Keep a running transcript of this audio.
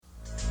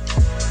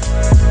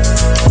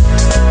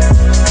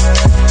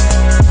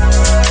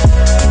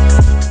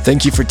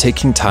Thank you for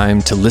taking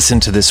time to listen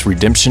to this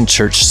Redemption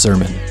Church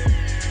sermon.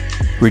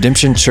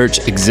 Redemption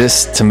Church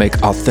exists to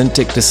make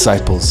authentic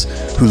disciples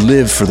who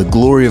live for the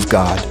glory of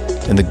God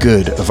and the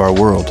good of our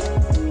world.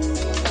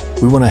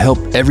 We want to help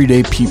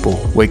everyday people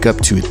wake up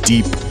to a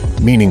deep,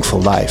 meaningful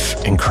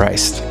life in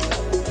Christ.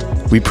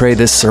 We pray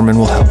this sermon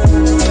will help.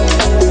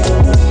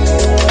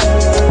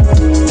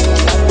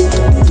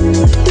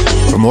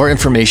 For more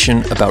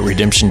information about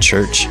Redemption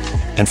Church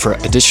and for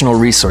additional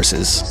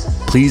resources,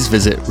 please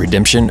visit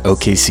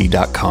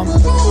redemptionokc.com.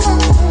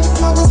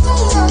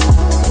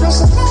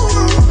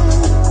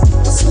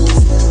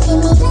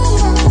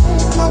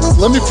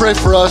 Let me pray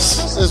for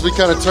us as we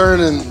kind of turn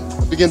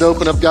and begin to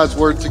open up God's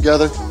Word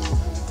together.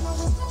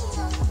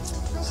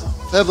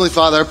 Heavenly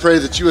Father, I pray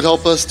that you would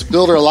help us to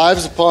build our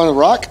lives upon a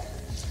rock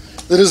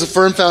that is a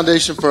firm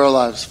foundation for our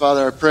lives.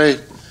 Father, I pray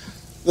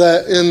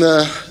that in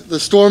the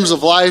storms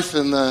of life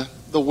and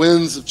the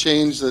winds of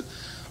change that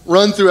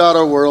run throughout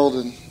our world,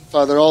 and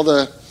Father, all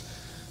the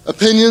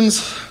opinions,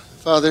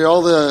 Father,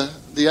 all the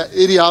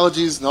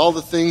ideologies and all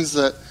the things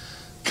that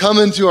come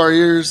into our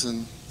ears,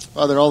 and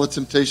Father, all the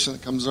temptation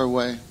that comes our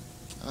way.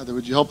 Father,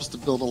 would you help us to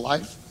build a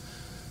life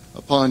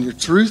upon your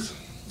truth,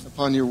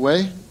 upon your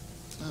way,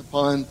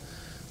 upon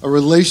a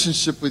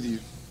relationship with you.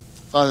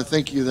 Father,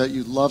 thank you that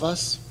you love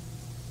us,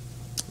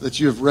 that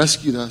you have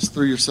rescued us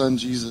through your Son,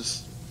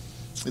 Jesus,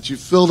 that you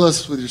filled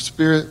us with your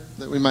Spirit,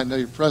 that we might know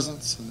your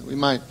presence, and that we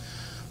might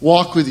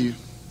walk with you.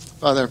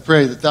 Father, I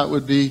pray that that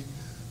would be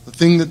the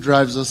thing that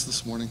drives us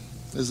this morning,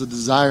 is a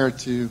desire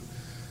to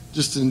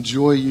just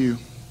enjoy you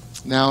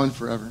now and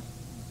forever.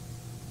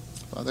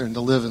 Father, and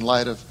to live in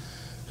light of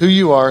who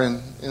you are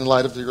and in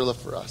light of your love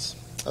for us.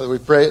 Father, we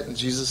pray it in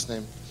Jesus'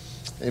 name.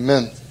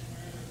 Amen.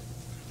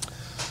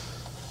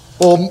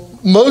 Well,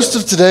 most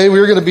of today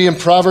we're going to be in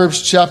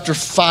Proverbs chapter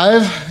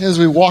 5 as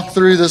we walk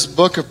through this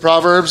book of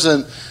Proverbs.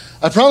 And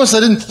I promise I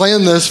didn't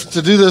plan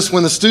to do this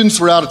when the students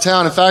were out of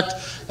town. In fact,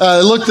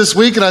 I looked this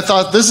week and I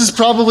thought this is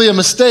probably a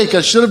mistake.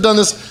 I should have done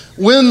this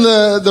when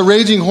the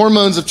raging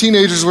hormones of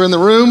teenagers were in the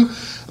room,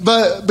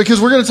 but because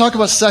we're going to talk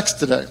about sex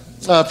today.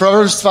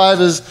 Proverbs 5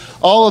 is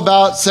all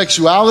about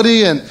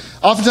sexuality, and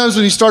oftentimes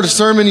when you start a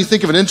sermon, you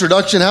think of an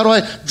introduction. How do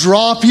I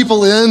draw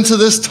people into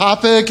this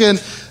topic?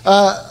 And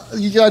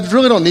I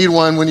really don't need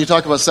one when you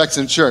talk about sex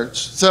in church.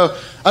 So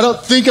I don't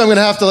think I'm going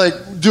to have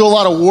to do a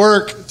lot of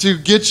work to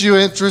get you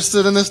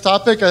interested in this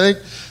topic. I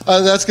think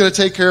that's going to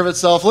take care of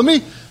itself. Let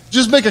me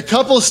just make a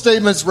couple of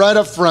statements right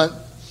up front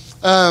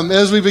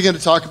as we begin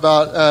to talk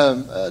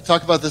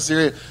about this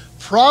area.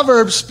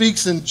 Proverbs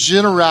speaks in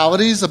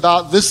generalities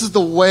about this is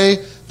the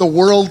way the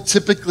world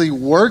typically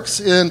works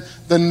in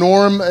the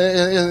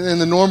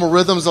normal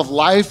rhythms of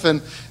life,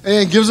 and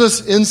gives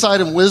us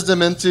insight and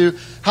wisdom into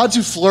how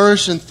to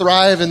flourish and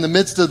thrive in the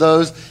midst of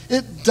those.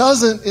 It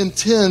doesn't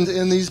intend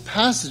in these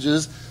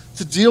passages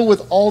to deal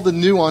with all the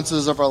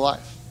nuances of our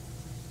life.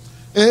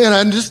 And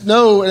I just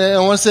know, and I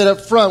want to say it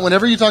up front,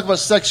 whenever you talk about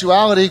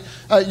sexuality,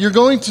 you're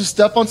going to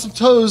step on some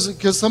toes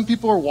because some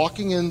people are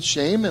walking in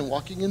shame and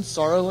walking in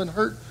sorrow and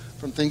hurt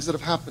from things that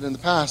have happened in the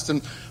past.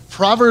 And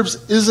Proverbs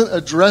isn't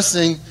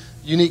addressing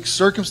unique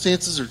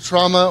circumstances or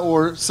trauma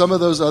or some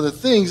of those other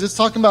things. It's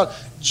talking about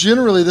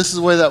generally this is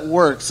the way that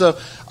works. So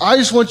I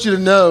just want you to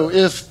know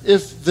if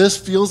this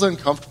feels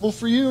uncomfortable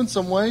for you in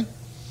some way,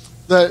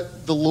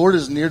 that the Lord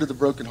is near to the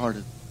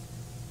brokenhearted.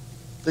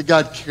 That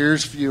God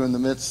cares for you in the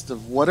midst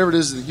of whatever it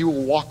is, that he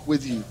will walk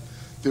with you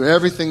through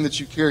everything that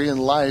you carry in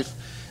life.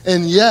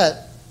 And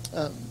yet,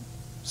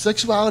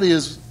 sexuality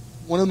is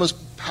one of the most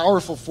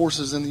powerful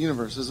forces in the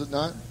universe, is it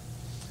not?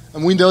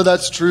 And we know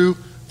that's true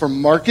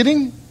from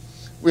marketing.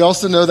 We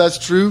also know that's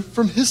true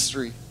from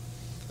history.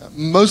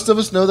 Most of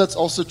us know that's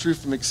also true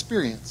from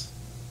experience.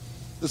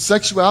 That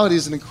sexuality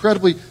is an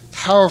incredibly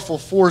powerful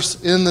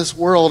force in this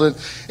world.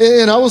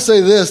 And I will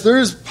say this, there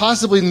is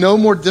possibly no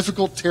more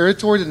difficult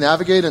territory to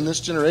navigate in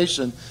this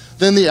generation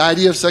than the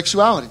idea of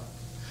sexuality.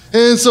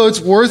 And so it's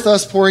worth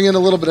us pouring in a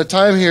little bit of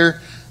time here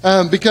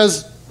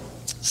because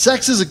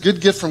sex is a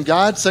good gift from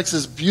God. Sex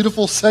is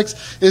beautiful.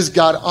 Sex is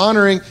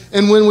God-honoring.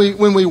 And when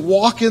we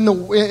walk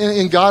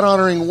in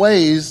God-honoring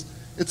ways,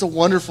 it's a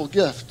wonderful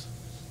gift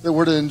that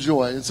we're to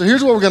enjoy. And so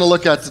here's what we're going to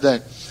look at today.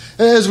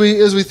 As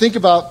we think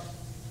about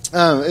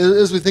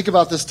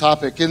this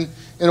topic, in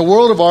a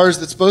world of ours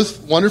that's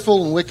both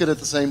wonderful and wicked at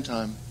the same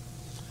time,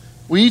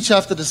 we each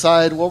have to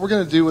decide what we're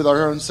going to do with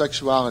our own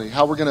sexuality,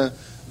 how we're going to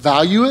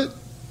value it,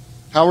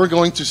 how we're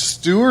going to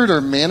steward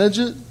or manage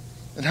it,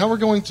 and how we're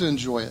going to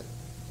enjoy it.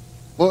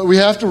 Well, we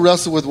have to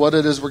wrestle with what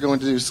it is we're going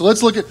to do. So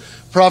let's look at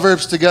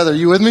Proverbs together.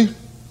 You with me?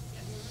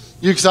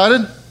 You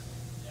excited?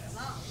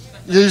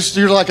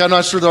 You're like, I'm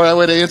not sure the right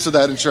way to answer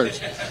that in church.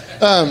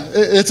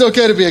 It's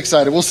okay to be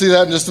excited. We'll see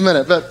that in just a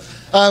minute. But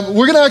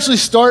we're going to actually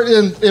start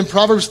in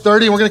Proverbs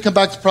 30, and we're going to come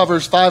back to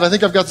Proverbs 5. I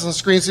think I've got this on the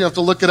screen, so you don't have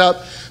to look it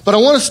up. But I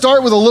want to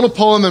start with a little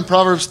poem in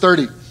Proverbs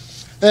 30.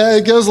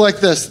 It goes like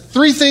this.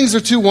 3 things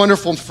are too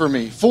wonderful for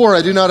me. 4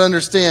 I do not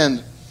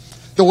understand.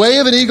 The way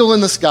of an eagle in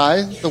the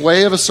sky, the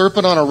way of a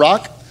serpent on a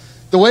rock,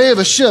 the way of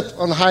a ship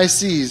on the high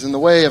seas, and the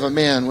way of a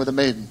man with a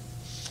maiden.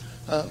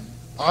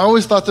 I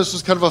always thought this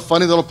was kind of a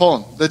funny little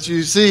poem that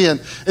you see.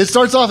 And it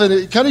starts off, and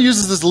it kind of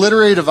uses this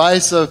literary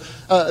device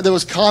that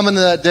was common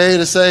in that day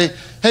to say,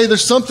 hey,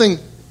 there's something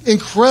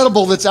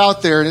incredible that's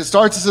out there. And it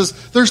starts, it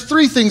says, there's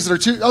four things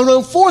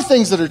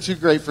that are too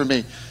great for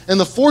me. And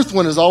the fourth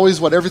one is always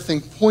what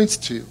everything points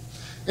to.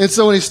 And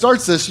so when he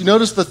starts this, you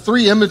notice the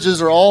three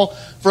images are all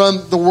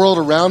from the world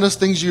around us,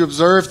 things you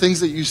observe, things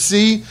that you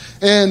see.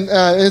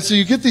 And so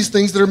you get these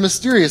things that are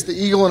mysterious, the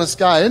eagle in the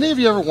sky. Any of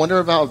you ever wonder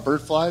about how a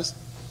bird flies?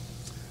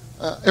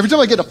 Every time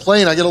I get in a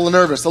plane, I get a little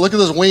nervous. I look at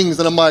those wings,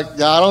 and I'm like,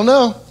 I don't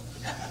know.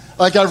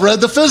 Like, I've read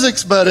the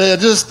physics, but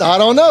I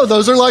don't know.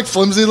 Those are like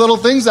flimsy little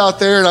things out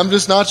there, and I'm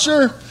just not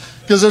sure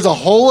because there's a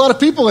whole lot of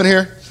people in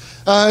here.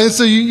 And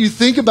so you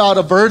think about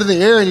a bird in the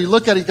air, and you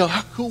look at it and you go,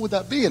 how cool would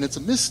that be? And it's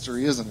a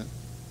mystery, isn't it?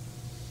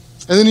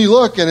 And then you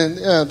look, and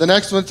the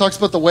next one talks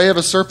about the way of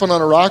a serpent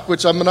on a rock,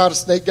 which I'm not a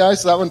snake guy,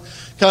 so that one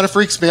kind of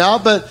freaks me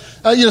out. But,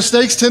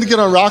 snakes tend to get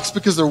on rocks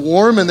because they're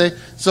warm, and they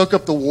soak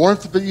up the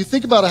warmth. But you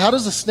think about it, how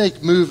does a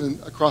snake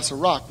move across a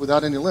rock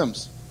without any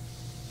limbs?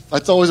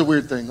 That's always a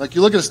weird thing. Like,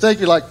 you look at a snake,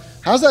 you're like,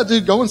 how's that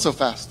dude going so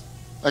fast?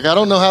 Like, I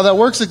don't know how that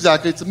works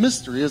exactly. It's a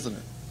mystery, isn't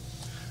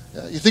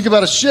it? You think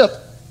about a ship.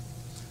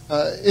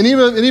 Any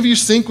of you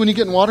sink when you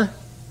get in water?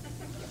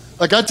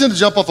 Like, I tend to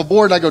jump off a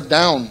board, and I go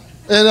down.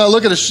 And I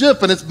look at a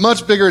ship, and it's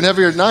much bigger and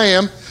heavier than I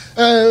am,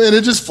 and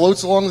it just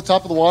floats along the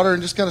top of the water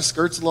and just kind of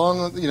skirts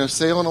along,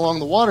 sailing along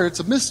the water. It's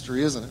a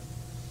mystery, isn't it?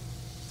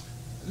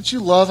 Don't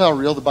you love how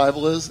real the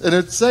Bible is? And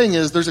it's saying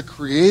is there's a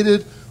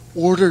created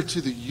order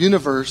to the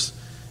universe,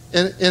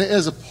 and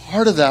as a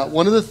part of that,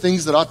 one of the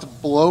things that ought to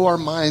blow our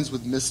minds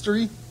with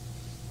mystery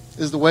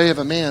is the way of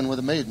a man with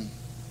a maiden.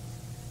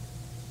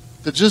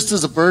 That just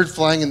as a bird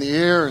flying in the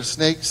air, or a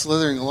snake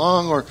slithering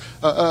along, or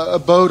a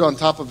boat on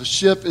top of a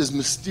ship is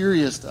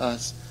mysterious to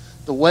us,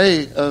 the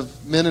way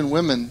of men and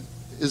women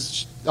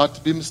ought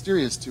to be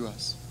mysterious to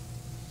us.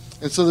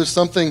 And so there's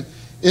something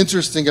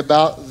interesting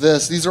about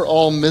this. These are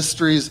all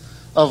mysteries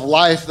of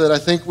life that I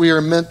think we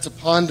are meant to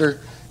ponder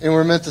and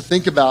we're meant to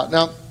think about.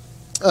 Now,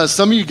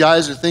 some of you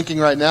guys are thinking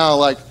right now,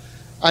 like,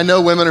 I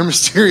know women are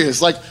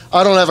mysterious. Like,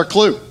 I don't have a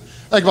clue.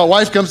 Like, my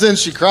wife comes in,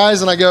 she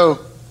cries, and I go,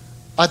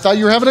 I thought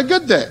you were having a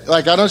good day.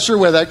 Like, I'm not sure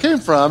where that came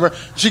from. Or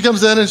she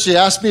comes in and she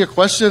asks me a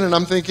question, and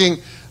I'm thinking,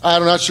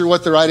 I'm not sure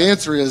what the right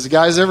answer is.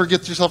 Guys, ever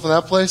get yourself in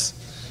that place?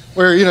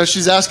 Where,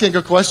 she's asking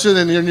a question,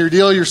 and in your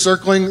deal, you're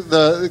circling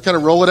the kind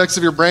of Rolodex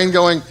of your brain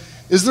going,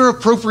 is there an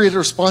appropriate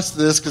response to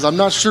this? Because I'm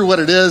not sure what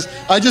it is.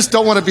 I just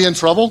don't want to be in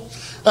trouble.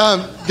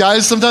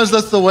 Guys, sometimes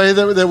that's the way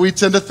that we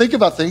tend to think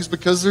about things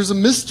because there's a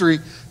mystery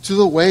to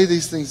the way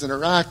these things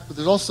interact. But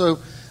there's also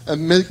a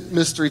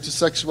mystery to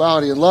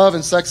sexuality. And love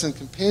and sex and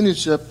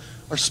companionship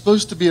are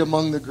supposed to be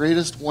among the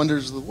greatest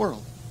wonders of the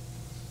world.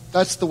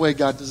 That's the way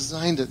God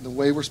designed it and the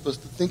way we're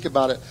supposed to think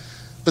about it.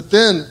 But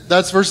then,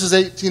 that's verses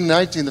 18 and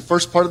 19, the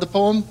first part of the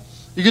poem.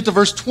 You get to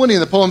verse 20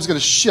 and the poem's going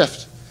to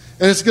shift.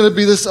 And it's going to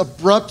be this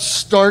abrupt,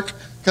 stark,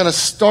 kind of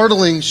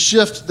startling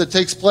shift that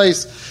takes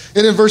place.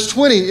 And in verse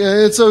 20,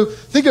 and so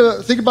think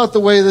about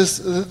the way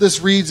this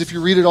reads if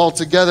you read it all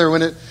together.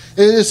 When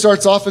it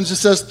starts off and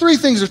just says, 3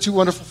 things are too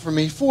wonderful for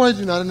me, 4 I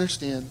do not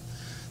understand.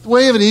 The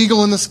way of an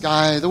eagle in the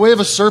sky, the way of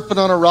a serpent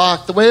on a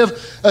rock, the way of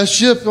a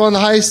ship on the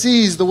high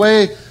seas, the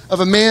way of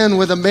a man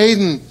with a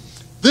maiden.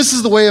 This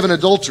is the way of an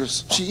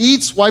adulteress. She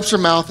eats, wipes her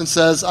mouth, and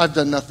says, I've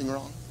done nothing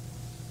wrong.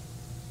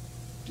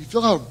 Do you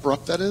feel how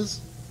abrupt that is?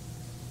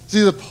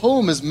 See, the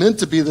poem is meant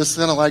to be this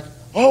kind of like,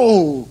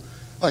 oh,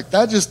 like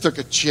that just took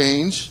a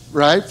change,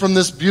 right? From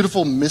this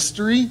beautiful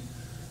mystery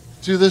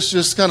to this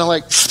just kind of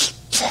like,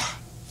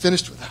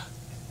 finished with that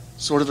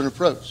sort of an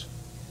approach.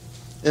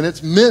 And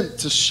it's meant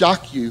to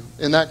shock you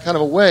in that kind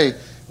of a way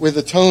with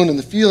the tone and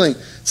the feeling.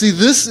 See,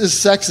 this is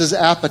sex as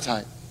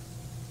appetite.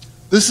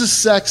 This is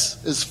sex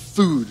as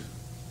food,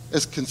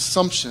 as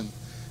consumption,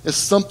 as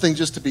something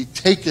just to be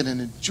taken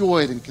and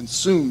enjoyed and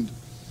consumed,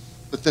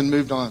 but then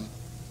moved on.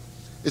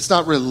 It's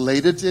not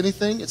related to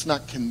anything. It's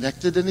not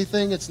connected to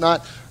anything. It's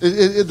not.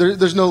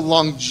 There's no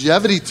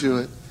longevity to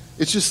it.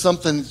 It's just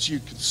something that you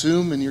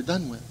consume and you're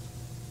done with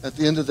at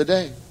the end of the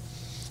day.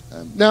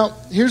 Now,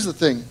 here's the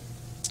thing.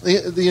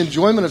 The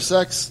enjoyment of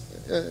sex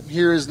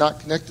here is not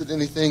connected to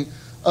anything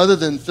other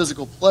than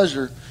physical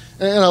pleasure.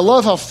 And I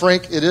love how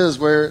frank it is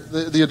where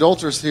the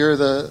adulteress here,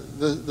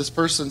 this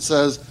person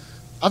says,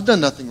 I've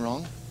done nothing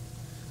wrong.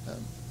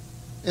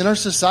 In our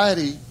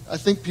society, I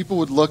think people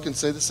would look and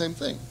say the same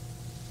thing.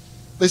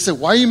 They say,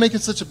 why are you making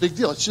such a big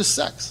deal? It's just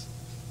sex.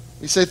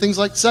 We say things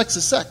like sex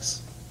is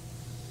sex.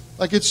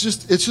 Like it's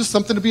just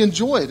something to be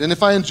enjoyed. And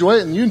if I enjoy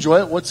it and you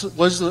enjoy it,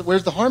 where's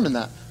the harm in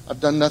that?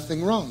 I've done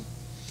nothing wrong.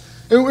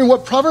 And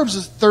what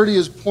Proverbs 30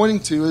 is pointing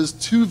to is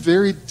 2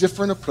 very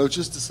different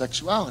approaches to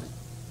sexuality.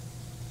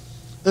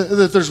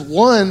 That there's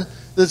one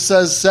that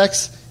says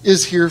sex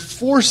is here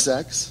for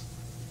sex.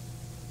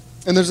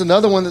 And there's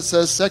another one that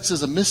says sex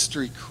is a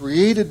mystery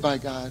created by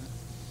God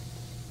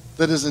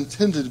that is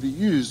intended to be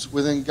used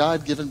within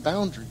God-given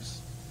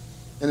boundaries.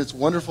 And it's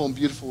wonderful and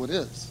beautiful it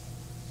is.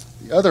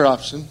 The other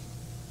option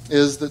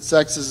is that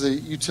sex is a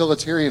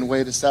utilitarian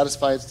way to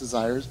satisfy its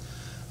desires,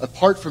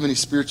 apart from any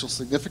spiritual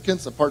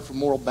significance, apart from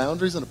moral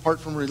boundaries, and apart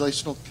from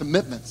relational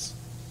commitments.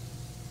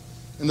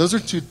 And those are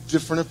two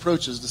different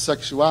approaches to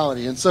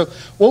sexuality. And so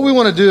what we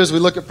want to do as we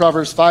look at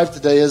Proverbs 5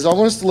 today is I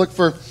want us to look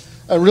for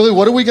really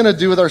what are we going to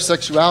do with our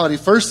sexuality.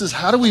 First is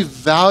how do we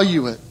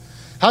value it?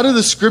 How do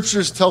the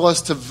scriptures tell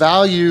us to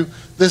value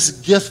this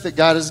gift that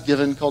God has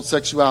given called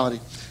sexuality?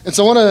 And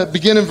so I want to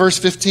begin in verse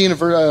 15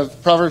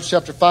 of Proverbs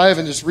chapter 5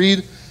 and just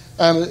read.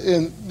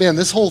 And man,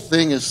 this whole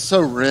thing is so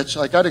rich.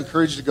 Like, I'd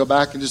encourage you to go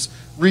back and just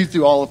read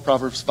through all of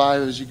Proverbs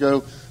 5 as you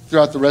go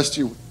throughout the rest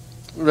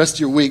of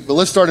your week. But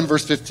let's start in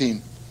verse 15.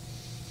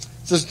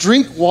 It says,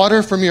 "Drink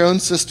water from your own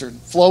cistern,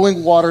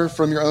 flowing water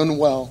from your own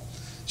well.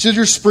 Should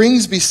your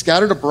springs be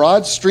scattered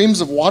abroad,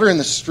 streams of water in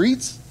the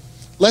streets?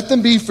 Let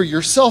them be for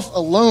yourself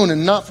alone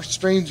and not for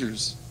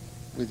strangers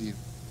with you.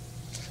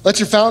 Let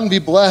your fountain be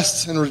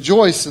blessed and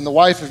rejoice in the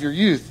wife of your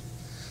youth,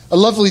 a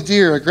lovely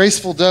deer, a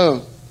graceful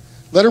doe.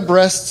 Let her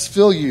breasts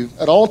fill you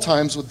at all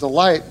times with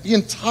delight. Be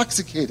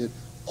intoxicated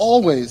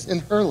always in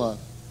her love.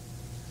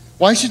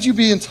 Why should you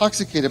be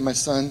intoxicated, my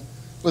son,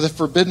 with a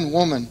forbidden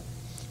woman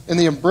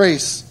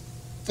embrace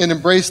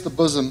the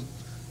bosom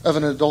of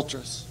an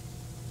adulteress?"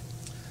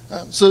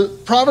 So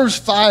Proverbs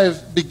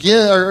 5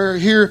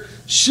 here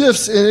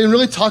shifts and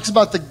really talks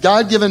about the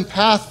God-given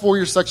path for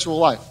your sexual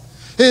life.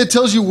 It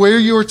tells you where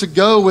you are to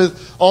go with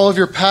all of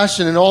your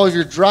passion and all of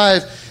your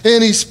drive.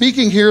 And he's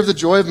speaking here of the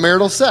joy of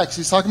marital sex.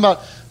 He's talking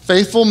about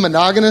faithful,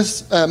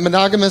 monogamous,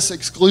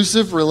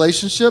 exclusive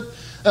relationship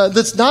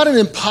that's not an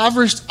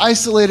impoverished,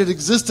 isolated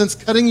existence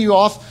cutting you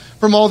off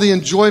from all the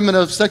enjoyment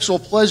of sexual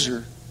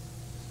pleasure.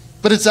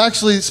 But it's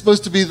actually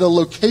supposed to be the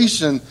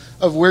location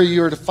of where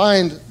you are to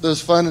find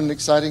those fun and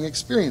exciting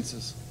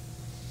experiences.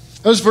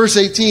 Notice verse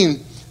 18.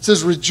 It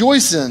says,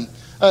 "Rejoice in."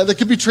 That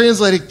could be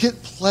translated,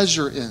 "Get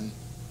pleasure in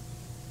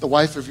the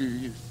wife of your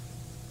youth."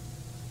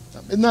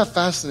 Isn't that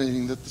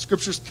fascinating that the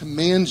scriptures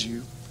command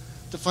you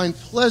to find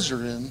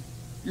pleasure in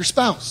your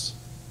spouse?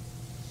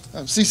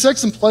 See,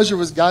 sex and pleasure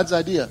was God's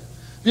idea. Have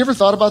you ever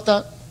thought about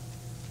that?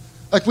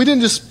 Like, we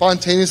didn't just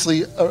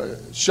spontaneously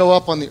show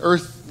up on the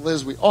earth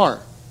as we are.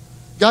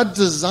 God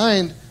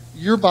designed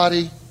your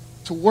body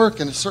to work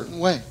in a certain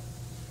way.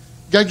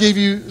 God gave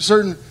you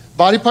certain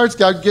body parts.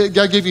 God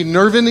gave you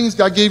nerve endings.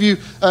 God gave you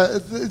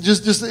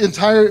just the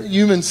entire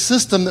human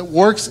system that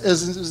works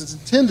as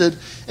intended.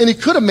 And he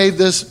could have made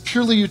this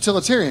purely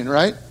utilitarian,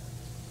 right?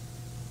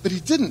 But he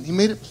didn't. He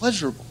made it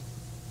pleasurable.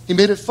 He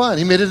made it fun.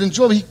 He made it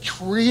enjoyable. He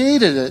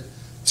created it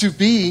to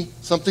be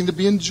something to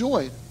be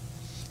enjoyed.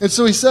 And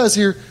so he says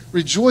here,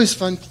 rejoice,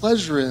 find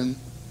pleasure in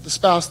the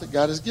spouse that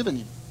God has given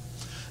you.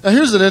 Now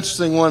here's an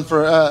interesting one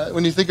for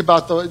when you think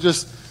about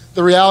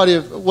the reality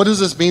of what does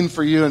this mean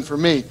for you and for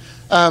me.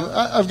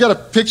 I've got a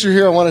picture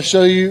here I want to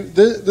show you.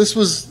 This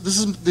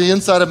is the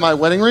inside of my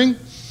wedding ring.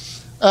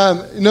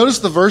 Notice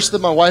the verse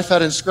that my wife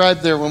had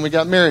inscribed there when we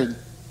got married.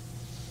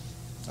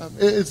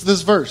 It's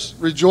this verse: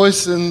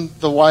 "Rejoice in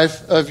the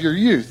wife of your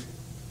youth."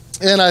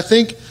 And I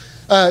think,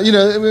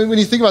 when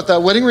you think about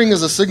that, wedding ring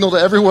is a signal to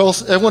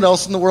everyone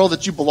else in the world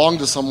that you belong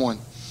to someone,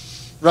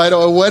 right?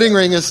 A wedding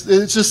ring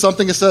it's just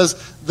something that says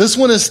this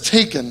one is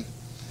taken,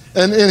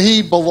 and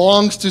he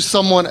belongs to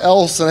someone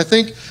else. And I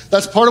think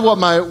that's part of what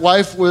my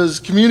wife was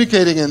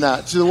communicating in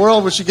that to the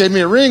world when she gave me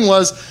a ring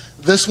was,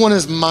 this one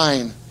is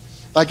mine.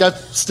 Like, I've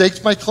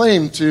staked my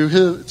claim to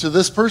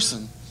this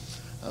person.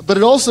 But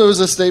it also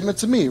is a statement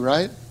to me,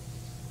 right?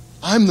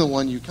 I'm the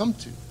one you come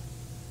to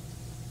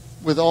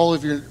with all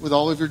of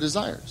your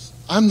desires.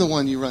 I'm the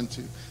one you run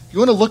to. If you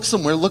want to look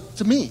somewhere, look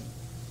to me,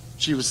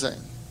 she was saying.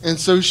 And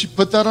so she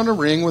put that on a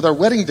ring with our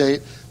wedding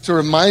date to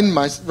remind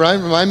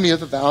me of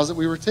the vows that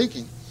we were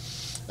taking.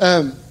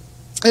 And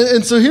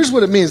so here's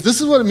what it means. This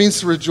is what it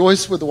means to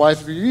rejoice with the wife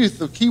of your youth.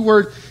 The key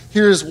word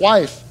here is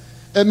wife.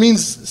 It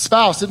means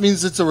spouse. It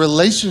means it's a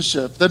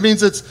relationship. That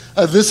means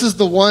this is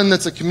the one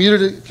that's a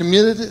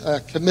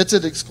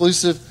committed,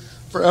 exclusive,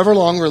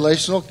 forever-long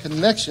relational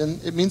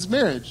connection. It means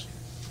marriage.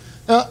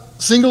 Now,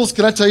 singles,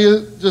 can I tell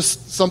you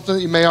just something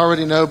that you may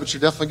already know, but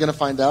you're definitely going to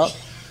find out?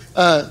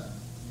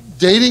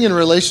 Dating and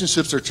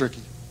relationships are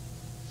tricky.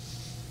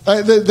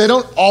 They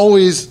don't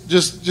always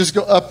just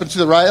go up and to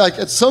the right. Like,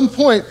 at some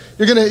point,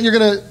 you're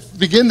gonna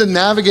begin to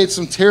navigate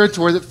some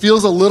territory that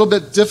feels a little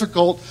bit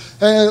difficult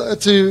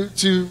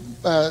to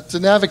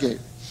navigate.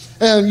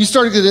 And you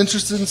start to get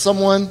interested in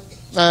someone.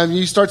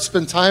 You start to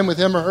spend time with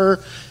him or her.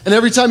 And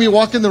every time you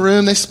walk in the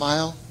room, they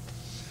smile.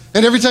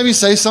 And every time you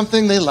say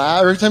something, they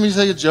laugh. Every time you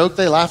say a joke,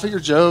 they laugh at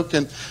your joke.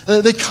 And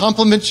they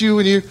compliment you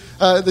when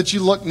that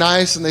you look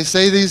nice. And they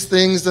say these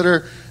things that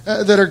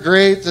are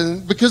great,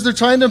 and because they're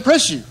trying to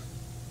impress you.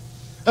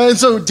 And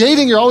so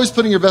dating, you're always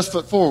putting your best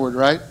foot forward,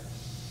 right?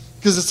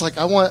 Because it's like,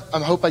 I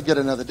hope I get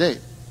another date.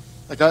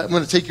 Like, I'm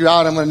going to take you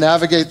out. I'm going to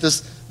navigate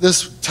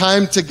this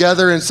time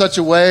together in such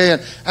a way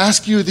and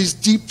ask you these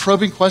deep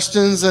probing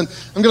questions. And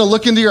I'm going to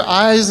look into your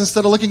eyes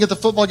instead of looking at the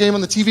football game on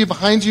the TV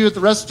behind you at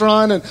the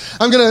restaurant. And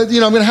I'm going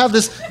to have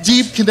this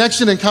deep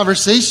connection and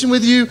conversation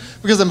with you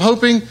because I'm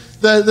hoping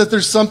that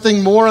there's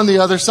something more on the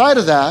other side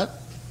of that.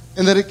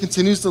 And then it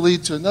continues to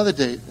lead to another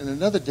date and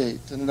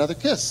another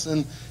kiss.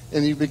 And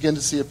you begin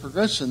to see a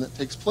progression that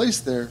takes place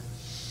there.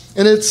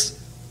 And it's,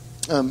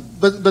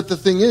 but the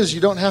thing is,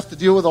 you don't have to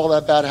deal with all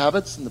that bad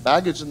habits and the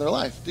baggage in their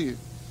life, do you?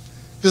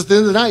 Because at the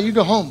end of the night, you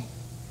go home.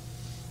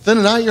 Then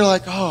at night, you're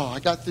like, oh, I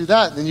got through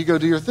that. And then you go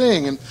do your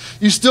thing. And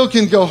you still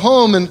can go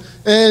home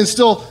and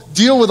still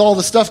deal with all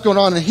the stuff going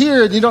on in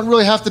here. And you don't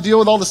really have to deal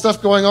with all the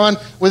stuff going on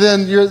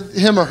within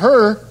him or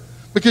her,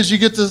 because you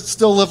get to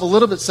still live a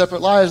little bit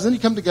separate lives. Then you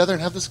come together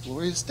and have this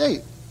glorious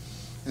date.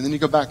 And then you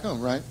go back home,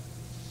 right?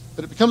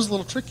 But it becomes a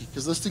little tricky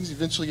because those things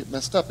eventually get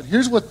messed up. And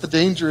here's what the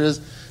danger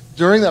is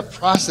during that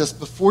process,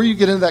 before you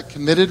get into that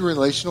committed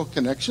relational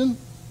connection.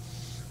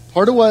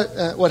 Part of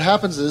what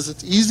happens is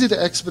it's easy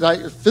to expedite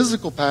your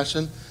physical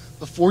passion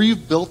before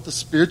you've built the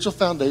spiritual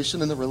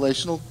foundation and the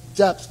relational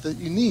depth that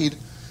you need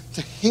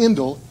to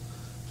handle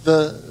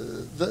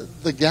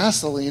the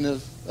gasoline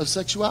of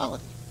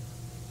sexuality.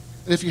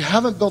 And if you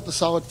haven't built a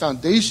solid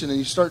foundation and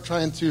you start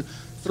trying to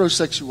throw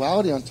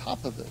sexuality on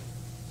top of it,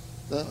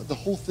 the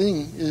whole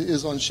thing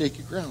is on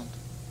shaky ground.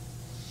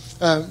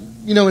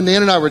 When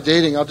Nan and I were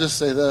dating, I'll just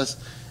say this.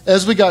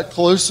 As we got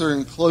closer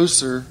and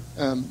closer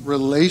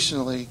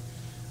relationally,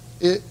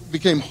 it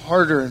became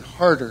harder and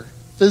harder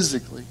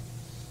physically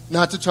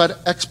not to try to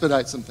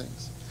expedite some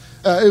things.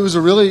 It was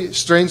a really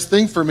strange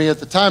thing for me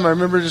at the time. I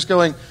remember just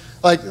going,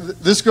 like,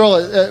 this girl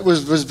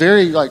was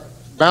very, like,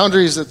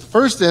 boundaries at the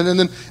first end, and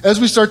then as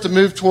we start to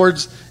move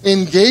towards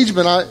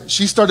engagement,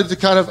 she started to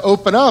kind of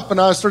open up, and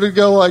I started to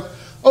go like,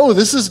 oh,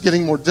 this is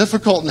getting more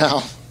difficult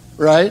now,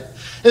 right?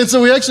 And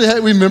so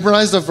we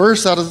memorized a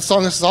verse out of the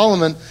Song of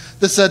Solomon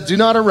that said, do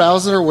not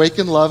arouse it or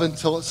awaken love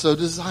until it so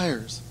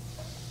desires.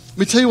 Let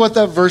me tell you what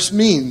that verse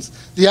means.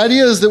 The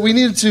idea is that we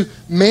needed to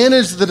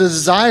manage the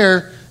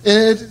desire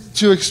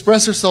to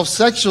express ourselves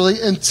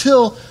sexually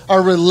until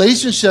our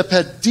relationship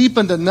had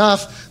deepened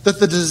enough that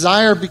the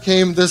desire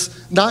became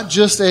this, not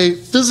just a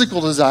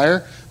physical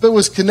desire, but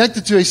was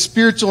connected to a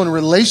spiritual and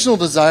relational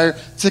desire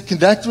to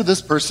connect with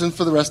this person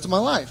for the rest of my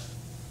life.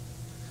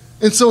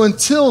 And so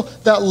until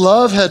that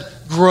love had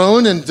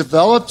grown and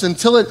developed,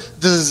 until it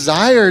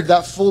desired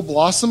that full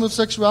blossom of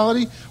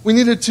sexuality, we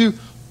needed to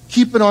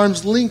keep an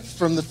arm's length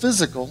from the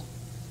physical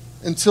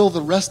until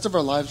the rest of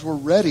our lives were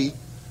ready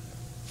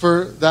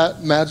for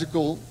that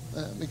magical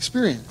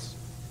experience.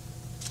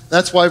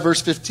 That's why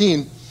verse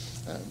 15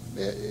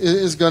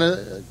 is going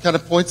to kind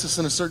of points us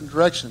in a certain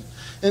direction.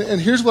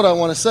 And here's what I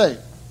want to say.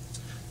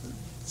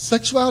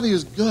 Sexuality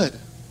is good.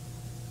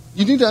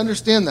 You need to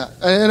understand that.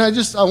 And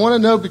I want to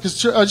know,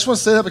 because I just want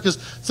to say that because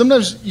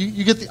sometimes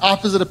you get the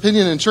opposite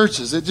opinion in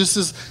churches. It just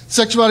is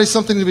sexuality is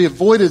something to be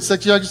avoided.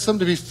 Sexuality is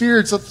something to be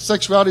feared.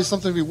 Sexuality is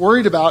something to be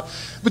worried about.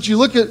 But you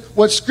look at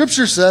what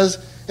Scripture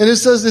says, and it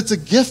says it's a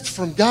gift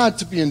from God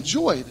to be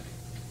enjoyed.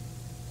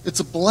 It's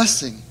a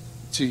blessing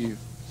to you.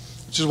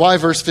 Which is why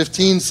verse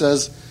 15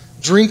 says,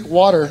 drink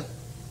water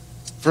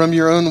from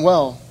your own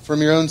well,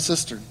 from your own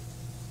cistern.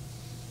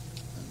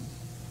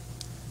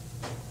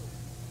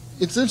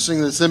 It's interesting,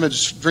 this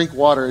image, drink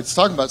water. It's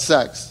talking about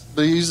sex,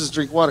 but he uses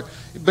drink water.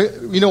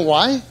 But you know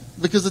why?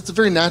 Because it's a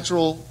very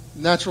natural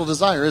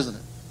desire, isn't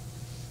it?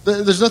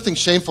 There's nothing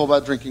shameful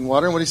about drinking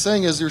water. And what he's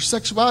saying is your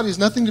sexuality is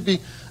nothing to be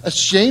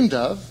ashamed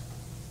of.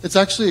 It's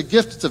actually a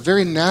gift. It's a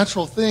very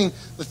natural thing.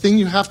 The thing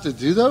you have to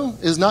do, though,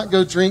 is not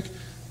go drink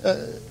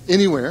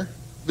anywhere,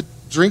 but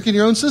drink in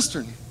your own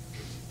cistern.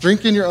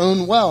 Drink in your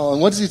own well.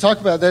 And what does he talk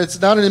about there? It's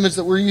not an image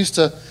that we're used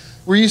to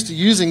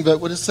using,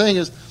 but what it's saying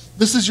is,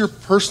 this is your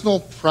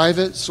personal,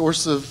 private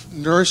source of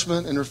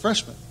nourishment and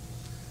refreshment.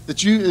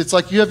 It's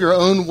like you have your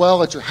own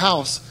well at your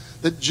house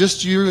that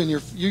just you and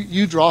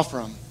you draw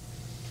from.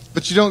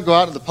 But you don't go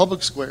out to the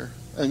public square.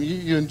 And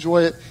you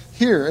enjoy it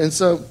here. And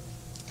so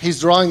he's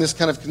drawing this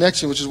kind of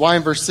connection, which is why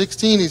in verse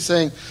 16 he's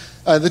saying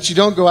that you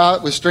don't go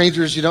out with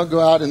strangers, you don't go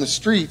out in the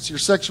streets. Your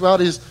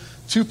sexuality is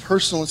too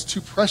personal, it's too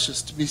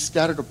precious to be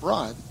scattered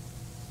abroad.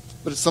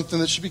 But it's something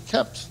that should be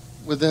kept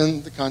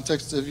within the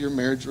context of your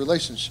marriage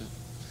relationship.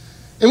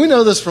 And we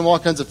know this from all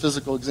kinds of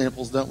physical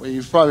examples, don't we?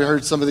 You've probably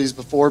heard some of these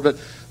before, but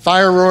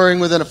fire roaring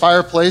within a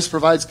fireplace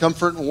provides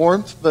comfort and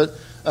warmth, but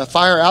a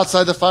fire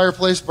outside the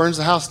fireplace burns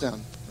the house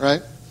down,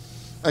 right?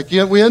 Like,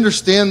 we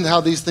understand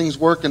how these things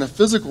work in a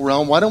physical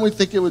realm. Why don't we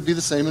think it would be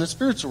the same in a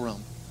spiritual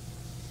realm?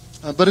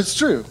 But it's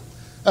true.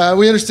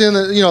 We understand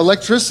that,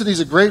 electricity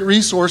is a great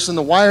resource in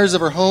the wires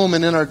of our home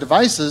and in our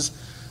devices,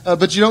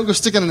 but you don't go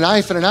sticking a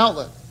knife in an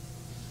outlet,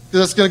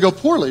 because that's going to go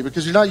poorly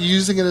because you're not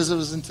using it as it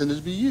was intended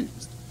to be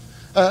used.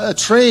 A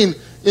train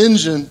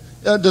engine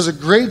does a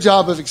great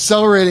job of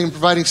accelerating and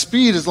providing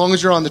speed as long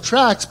as you're on the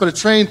tracks, but a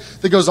train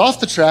that goes off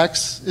the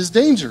tracks is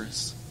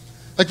dangerous.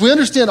 Like, we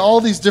understand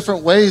all these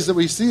different ways that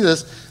we see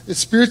this.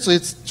 Spiritually,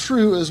 it's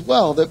true as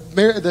well,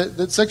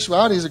 that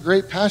sexuality is a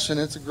great passion,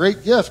 it's a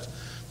great gift,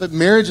 but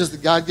marriage is the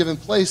God-given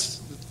place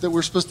that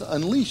we're supposed to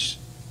unleash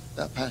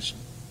that passion.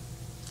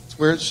 It's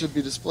where it should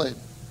be displayed.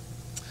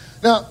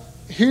 Now,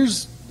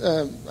 here's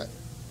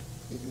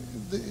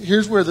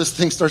where this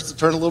thing starts to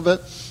turn a little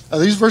bit.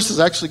 These verses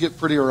actually get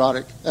pretty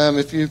erotic.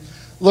 If you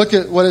look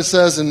at what it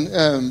says in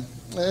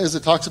as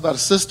it talks about a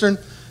cistern,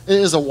 it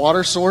is a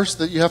water source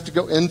that you have to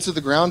go into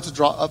the ground to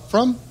draw up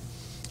from.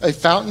 A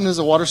fountain is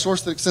a water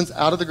source that extends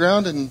out of the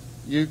ground and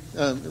you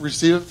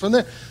receive it from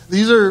there.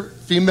 These are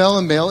female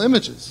and male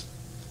images.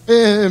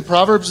 And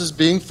Proverbs is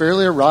being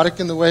fairly erotic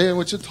in the way in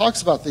which it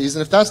talks about these.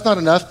 And if that's not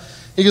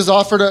enough, he goes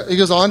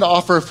on to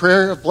offer a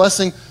prayer of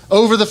blessing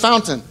over the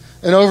fountain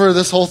and over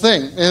this whole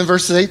thing. In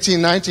verses 18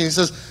 and 19, he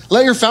says,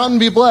 "Let your fountain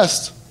be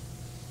blessed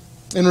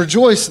and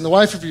rejoice in the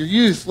wife of your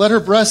youth. Let her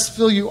breasts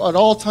fill you at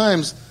all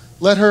times.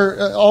 Let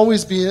her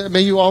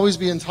may you always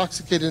be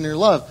intoxicated in your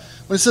love."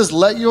 When it says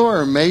let your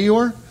or may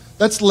your,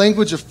 that's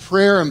language of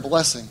prayer and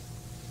blessing.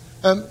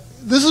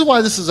 This is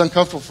why this is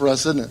uncomfortable for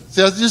us, isn't it?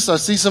 See, I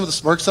see some of the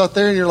smirks out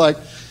there, and you're like,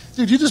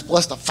 dude, you just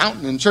blessed a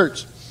fountain in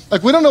church.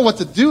 Like, we don't know what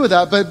to do with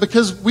that, but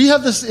because we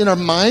have this in our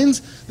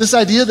minds, this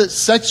idea that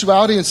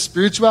sexuality and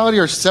spirituality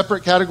are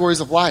separate categories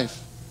of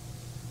life,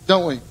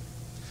 don't we?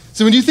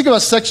 So when you think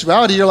about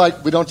sexuality, you're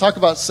like, we don't talk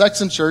about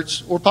sex in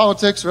church or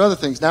politics or other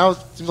things. Now it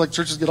seems like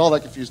churches get all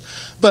that confused.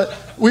 But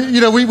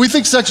we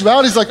think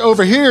sexuality is like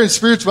over here and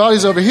spirituality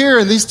is over here,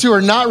 and these two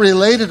are not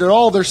related at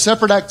all. They're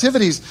separate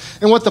activities.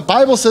 And what the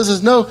Bible says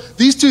is, no,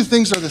 these two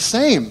things are the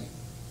same.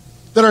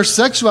 That our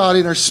sexuality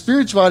and our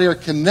spirituality are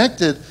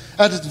connected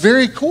at its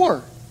very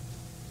core.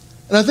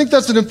 And I think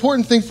that's an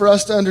important thing for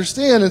us to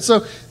understand. And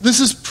so this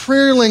is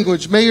prayer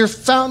language. May your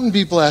fountain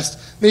be blessed.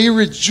 May you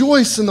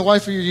rejoice in the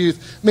wife of your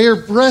youth. May her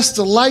breast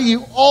delight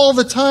you all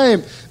the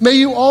time. May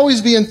you always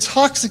be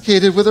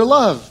intoxicated with her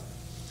love.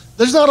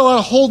 There's not a lot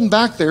of holding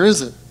back there,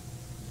 is it?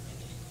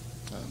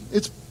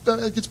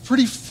 It's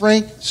pretty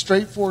frank,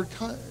 straightforward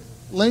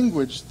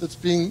language that's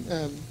being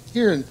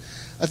here. And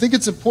I think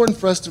it's important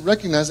for us to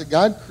recognize that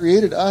God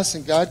created us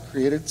and God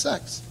created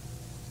sex.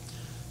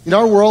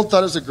 Our world thought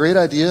it was a great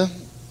idea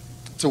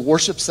to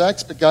worship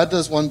sex, but God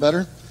does one better.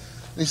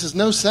 And he says,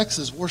 no, sex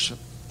is worship.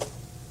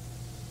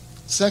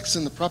 Sex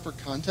in the proper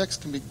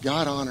context can be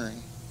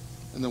God-honoring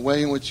in the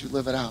way in which you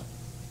live it out.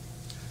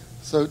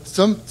 So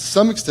to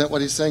some extent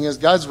what he's saying is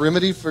God's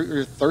remedy for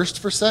your thirst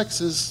for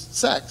sex is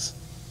sex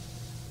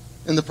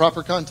in the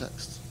proper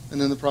context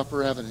and in the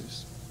proper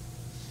avenues.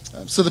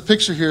 So the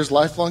picture here is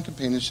lifelong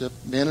companionship,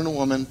 man and a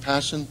woman,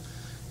 passion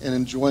and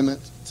enjoyment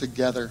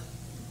together,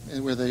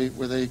 and where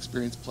they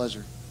experience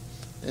pleasure.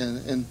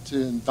 And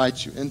to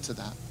invite you into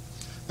that.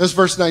 This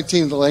verse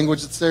 19, the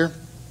language that's there,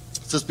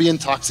 it says be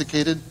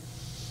intoxicated.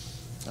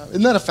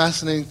 Isn't that a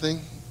fascinating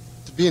thing?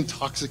 To be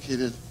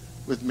intoxicated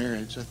with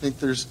marriage. I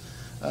think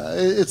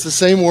it's the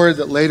same word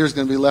that later is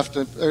going to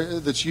be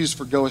that's used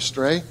for go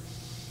astray.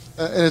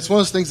 And it's one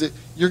of those things that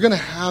you're going to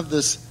have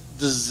this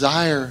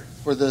desire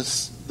for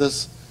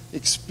this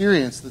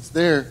experience that's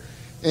there,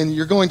 and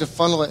you're going to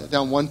funnel it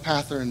down one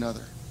path or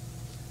another.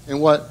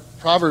 And what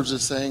Proverbs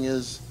is saying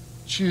is,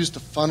 choose to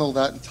funnel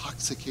that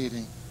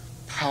intoxicating,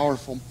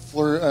 powerful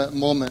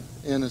moment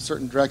in a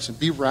certain direction.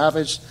 Be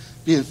ravished,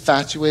 be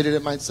infatuated,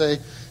 it might say.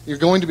 You're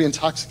going to be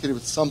intoxicated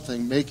with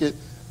something. Make it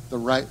the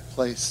right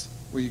place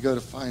where you go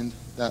to find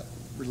that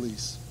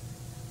release,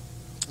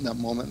 and that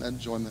moment, and that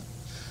enjoyment.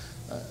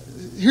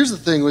 Here's the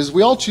thing, is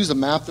we all choose a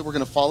map that we're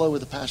going to follow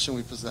with the passion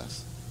we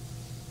possess.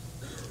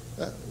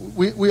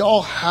 We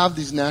all have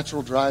these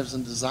natural drives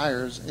and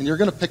desires, and you're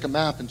going to pick a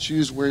map and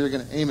choose where you're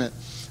going to aim it.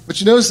 But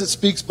you notice it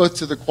speaks both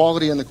to the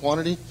quality and the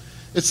quantity.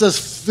 It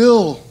says,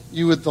 fill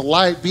you with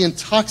delight, be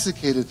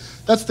intoxicated.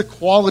 That's the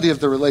quality of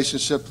the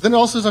relationship. But then it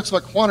also talks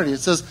about quantity. It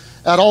says,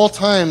 at all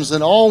times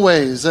and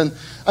always. And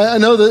I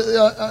know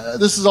that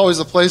this is always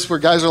a place where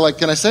guys are like,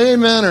 can I say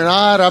amen or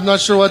not? I'm not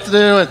sure what to do.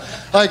 And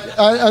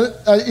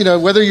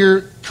like, whether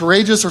you're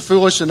courageous or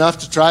foolish enough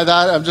to try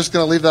that, I'm just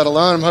going to leave that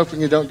alone. I'm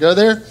hoping you don't go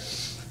there.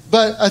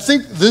 But I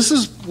think this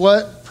is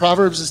what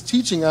Proverbs is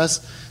teaching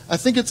us. I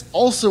think it's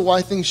also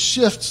why things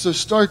shift so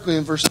starkly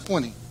in verse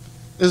 20,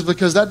 is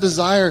because that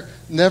desire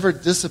never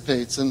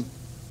dissipates. And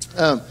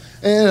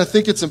I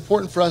think it's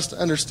important for us to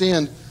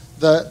understand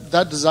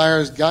that desire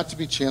has got to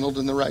be channeled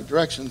in the right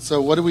direction.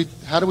 So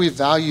how do we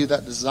value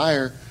that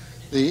desire?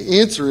 The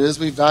answer is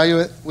we value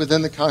it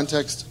within the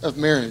context of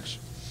marriage.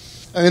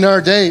 In our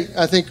day,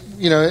 I think,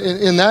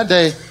 in that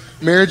day,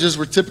 marriages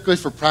were typically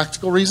for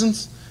practical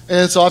reasons.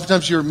 And so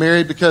oftentimes you were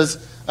married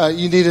because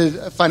you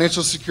needed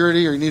financial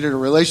security, or you needed a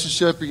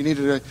relationship, or you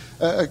needed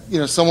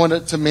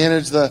someone to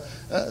manage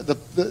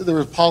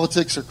the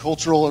politics or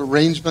cultural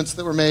arrangements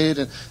that were made.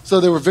 And so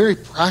they were very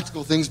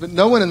practical things, but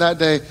no one in that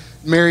day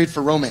married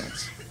for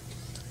romance.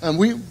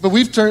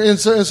 We've turned, and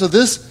so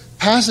this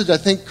passage, I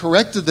think,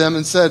 corrected them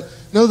and said,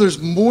 no, there's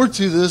more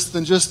to this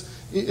than just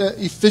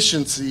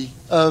efficiency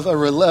of a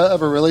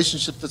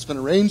relationship that's been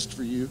arranged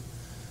for you.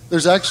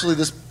 There's actually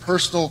this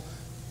personal,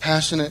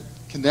 passionate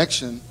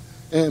connection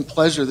and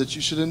pleasure that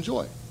you should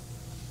enjoy.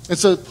 And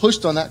so it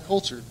pushed on that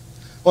culture.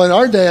 Well, in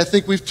our day, I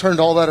think we've turned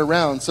all that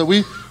around. So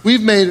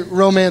we've made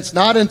romance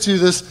not into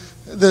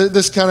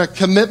this kind of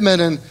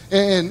commitment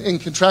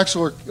and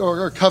contractual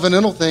or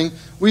covenantal thing.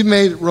 We've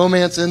made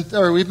romance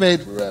we've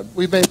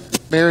made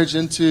marriage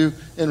into,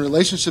 and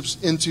relationships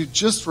into,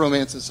 just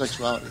romance and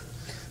sexuality.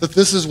 That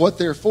this is what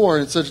they're for.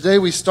 And so today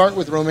we start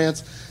with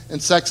romance,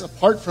 and sex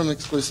apart from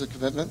exclusive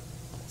commitment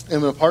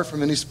and apart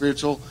from any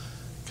spiritual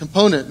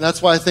component. And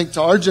that's why I think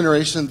to our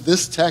generation,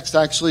 this text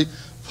actually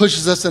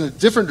pushes us in a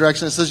different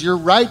direction. It says you're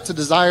right to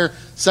desire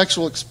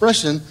sexual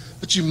expression,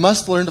 but you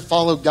must learn to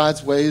follow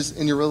God's ways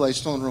in your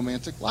relational and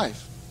romantic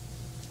life.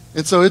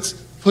 And so it's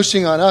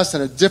pushing on us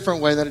in a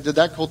different way than it did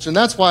that culture. And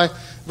that's why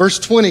verse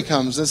 20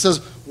 comes. And it says,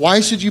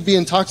 why should you be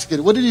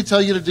intoxicated? What did he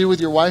tell you to do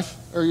with your wife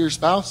or your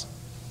spouse?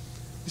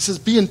 He says,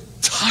 be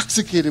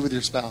intoxicated with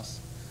your spouse.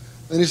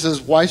 Then he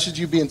says, why should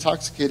you be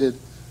intoxicated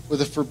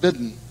with a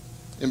forbidden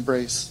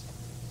embrace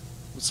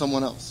with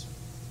someone else?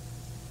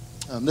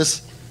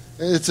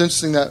 It's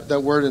interesting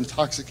that word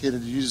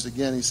intoxicated is used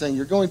again. He's saying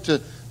you're going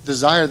to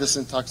desire this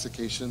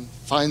intoxication,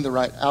 find the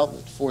right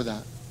outlet for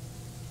that.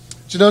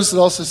 Did you notice it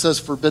also says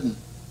forbidden?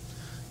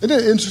 Isn't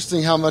it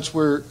interesting how much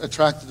we're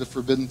attracted to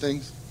forbidden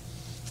things?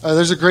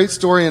 There's a great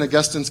story in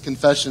Augustine's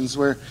Confessions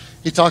where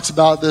he talks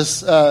about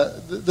this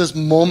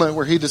moment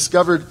where he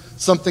discovered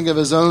something of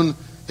his own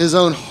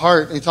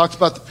heart. And he talks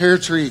about the pear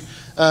tree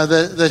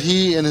that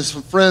he and his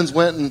friends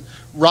went and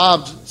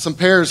robbed some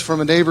pears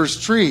from a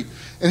neighbor's tree.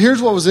 And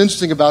here's what was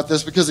interesting about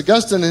this, because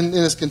Augustine in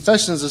his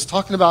Confessions is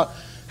talking about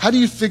how do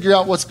you figure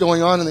out what's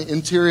going on in the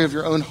interior of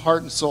your own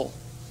heart and soul.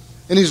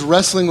 And he's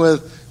wrestling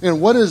with,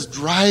 what is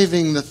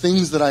driving the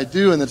things that I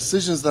do and the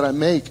decisions that I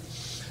make.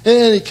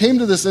 And he came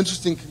to this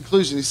interesting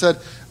conclusion. He said,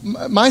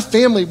 my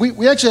family,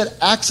 we actually had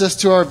access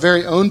to our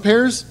very own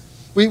pears.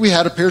 We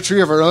had a pear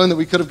tree of our own that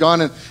we could have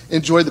gone and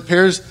enjoyed the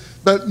pears.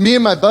 But me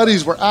and my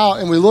buddies were out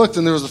and we looked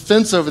and there was a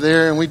fence over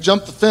there, and we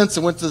jumped the fence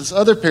and went to this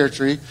other pear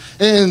tree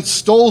and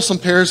stole some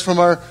pears from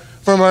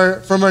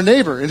our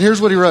neighbor. And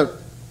here's what he wrote.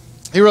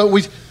 He wrote,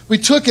 we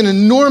took an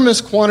enormous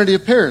quantity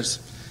of pears,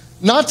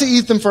 not to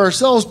eat them for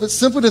ourselves, but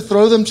simply to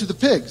throw them to the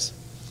pigs.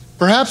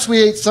 Perhaps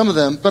we ate some of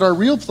them, but our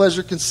real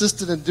pleasure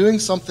consisted in doing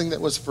something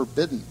that was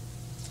forbidden.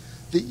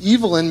 The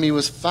evil in me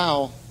was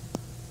foul,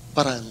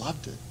 but I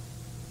loved it.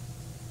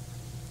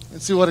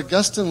 And see, what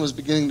Augustine was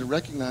beginning to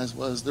recognize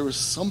was there was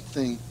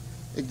something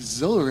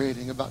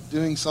exhilarating about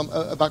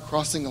about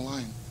crossing a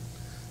line,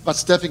 about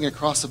stepping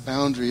across a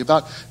boundary,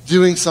 about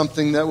doing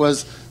something that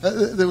was a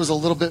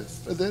little bit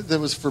that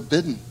was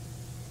forbidden,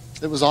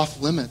 that was off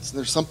limits.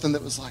 There's something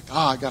that was like,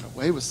 I got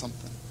away with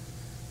something.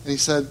 And he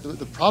said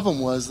the problem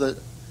was that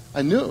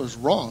I knew it was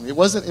wrong. It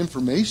wasn't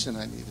information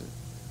I needed,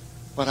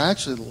 but I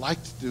actually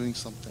liked doing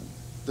something.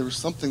 There was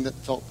something that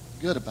felt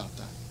good about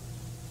that.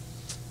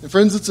 And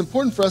friends, it's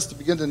important for us to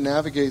begin to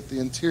navigate the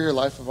interior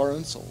life of our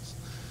own souls.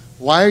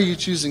 Why are you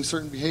choosing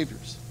certain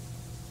behaviors?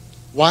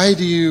 Why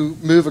do you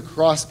move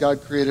across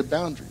God-created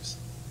boundaries?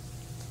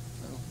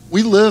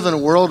 We live in a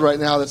world right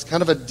now that's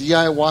kind of a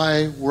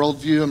DIY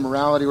worldview and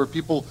morality where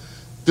people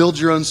build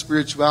your own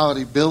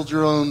spirituality, build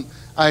your own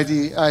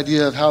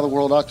idea of how the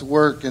world ought to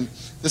work, and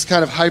this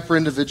kind of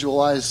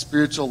hyper-individualized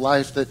spiritual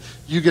life that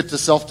you get to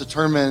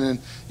self-determine, and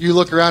you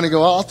look around and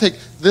go, I'll take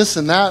this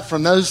and that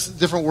from those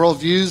different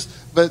worldviews,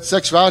 but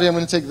sexuality, I'm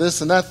going to take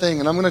this and that thing,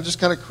 and I'm going to just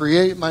kind of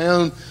create my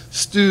own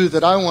stew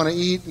that I want to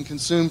eat and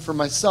consume for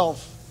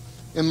myself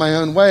in my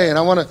own way. And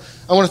I want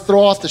to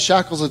throw off the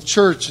shackles of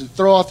church and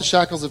throw off the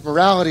shackles of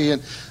morality,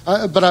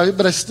 but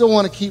I still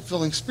want to keep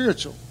feeling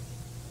spiritual.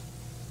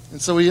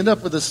 And so we end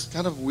up with this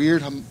kind of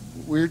weird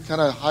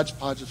kind of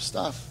hodgepodge of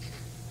stuff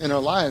in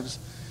our lives.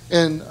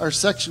 And our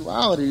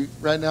sexuality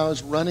right now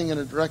is running in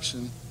a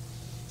direction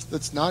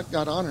that's not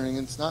God-honoring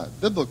and it's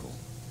not biblical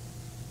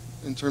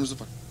in terms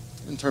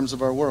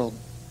of our world.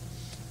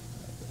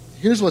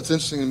 Here's what's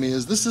interesting to me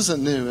is this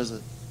isn't new, is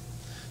it?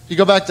 If you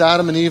go back to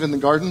Adam and Eve in the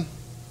garden,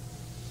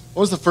 what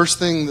was the first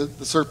thing that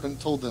the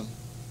serpent told them?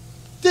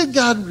 Did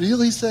God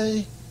really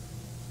say?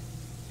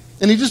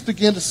 And he just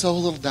began to sow a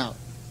little doubt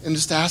and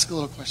just ask a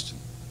little question.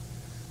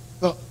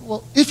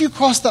 Well, if you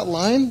cross that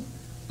line,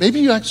 maybe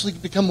you actually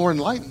become more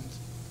enlightened.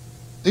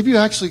 Maybe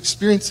you're actually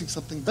experiencing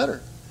something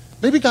better.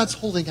 Maybe God's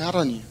holding out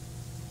on you.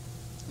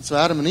 And so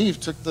Adam and Eve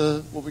took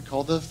what we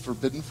call the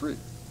forbidden fruit,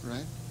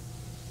 right?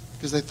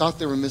 Because they thought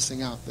they were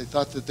missing out. They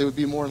thought that they would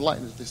be more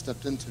enlightened if they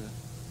stepped into it.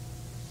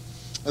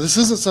 Now, this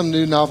isn't some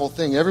new novel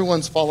thing.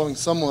 Everyone's following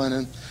someone,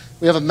 and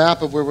we have a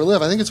map of where we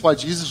live. I think it's why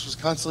Jesus was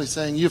constantly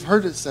saying, you've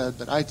heard it said,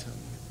 but I tell you.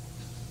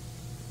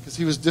 Because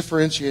he was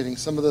differentiating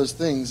some of those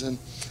things. And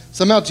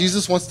somehow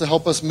Jesus wants to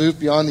help us move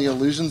beyond the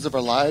illusions of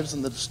our lives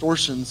and the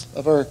distortions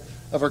of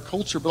our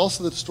culture, but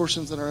also the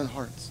distortions in our own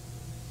hearts.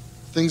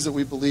 Things that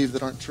we believe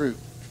that aren't true.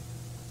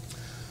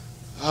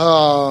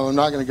 Oh, I'm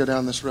not going to go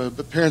down this road.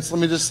 But parents,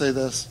 let me just say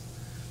this.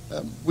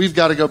 We've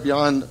got to go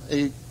beyond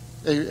a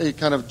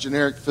kind of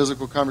generic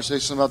physical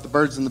conversation about the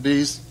birds and the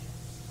bees.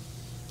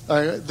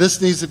 This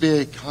needs to be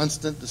a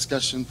constant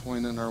discussion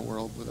point in our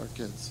world with our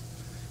kids.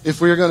 If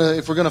we're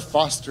going to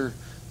foster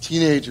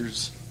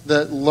teenagers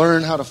that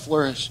learn how to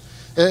flourish,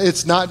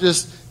 it's not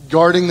just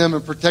guarding them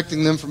and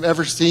protecting them from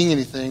ever seeing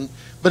anything,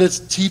 but it's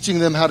teaching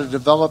them how to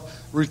develop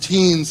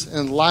routines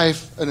and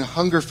life and a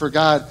hunger for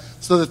God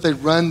so that they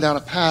run down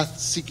a path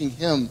seeking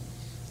Him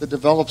that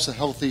develops a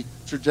healthy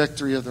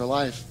trajectory of their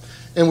life.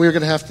 And we're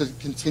going to have to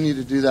continue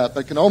to do that.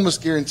 But I can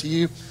almost guarantee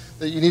you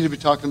that you need to be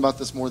talking about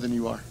this more than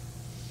you are.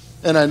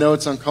 And I know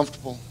it's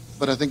uncomfortable,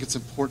 but I think it's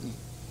important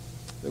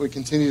that we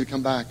continue to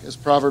come back, as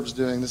Proverbs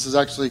doing. This is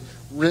actually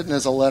written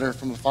as a letter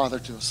from a father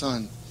to a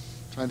son,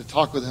 trying to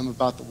talk with him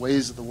about the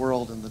ways of the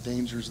world and the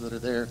dangers that are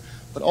there,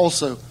 but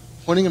also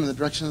pointing him in the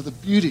direction of the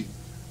beauty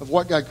of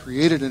what God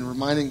created and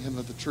reminding him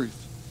of the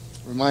truth,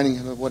 reminding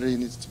him of what he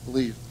needs to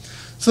believe.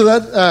 So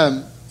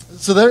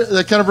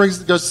that kind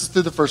of goes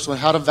through the first one,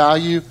 how to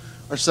value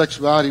our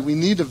sexuality. We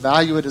need to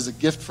value it as a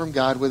gift from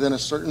God within a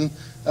certain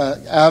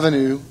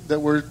avenue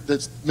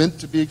that's meant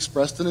to be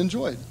expressed and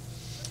enjoyed.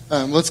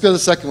 Let's go to the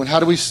second one. How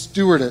do we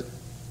steward it?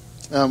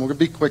 We're going to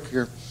be quick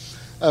here.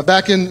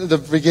 Back in the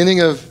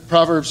beginning of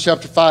Proverbs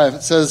chapter 5,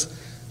 it says,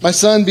 "My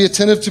son, be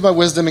attentive to my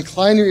wisdom,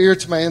 incline your ear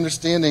to my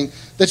understanding,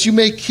 that you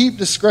may keep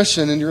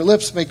discretion, and your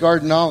lips may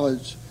guard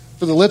knowledge.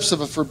 For the lips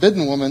of a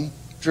forbidden woman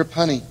drip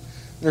honey,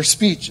 and her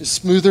speech is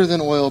smoother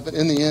than oil, but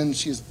in the end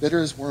she is bitter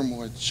as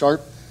wormwood,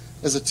 sharp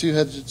as a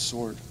two-edged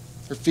sword.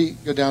 Her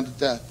feet go down to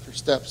death, her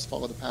steps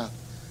follow the path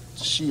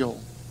to Sheol.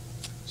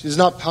 She does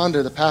not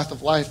ponder the path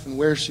of life and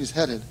where she's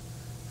headed.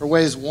 Her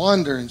ways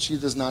wander, and she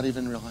does not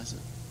even realize it."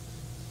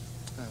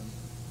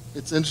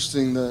 It's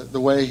interesting the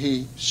way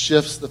he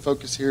shifts the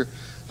focus here.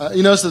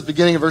 You notice at the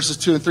beginning of verses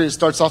 2 and 3, it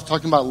starts off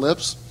talking about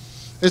lips.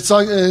 And so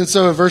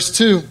in verse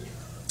 2,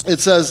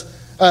 it says,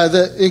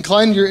 that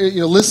incline your,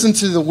 listen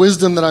to the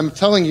wisdom that I'm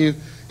telling you,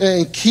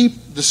 and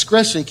keep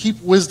discretion,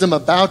 keep wisdom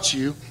about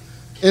you.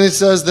 And it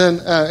says then,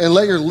 and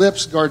let your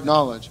lips guard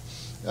knowledge.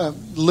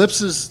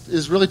 Lips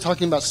is really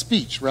talking about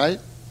speech, right?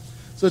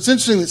 So it's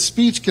interesting that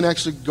speech can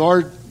actually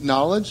guard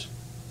knowledge.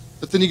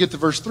 But then you get to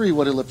verse 3,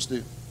 what do lips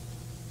do?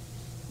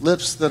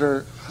 Lips that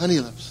are honey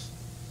lips.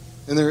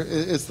 And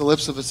it's the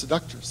lips of a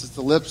seductress. It's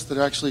the lips that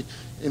are actually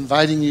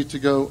inviting you to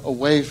go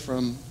away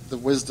from the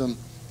wisdom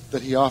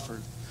that he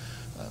offered.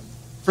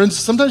 Friends,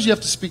 sometimes you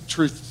have to speak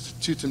truth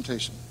to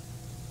temptation.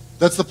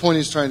 That's the point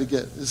he's trying to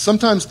get.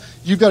 Sometimes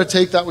you've got to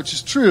take that which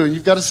is true, and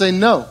you've got to say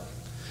no.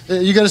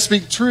 You've got to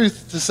speak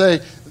truth to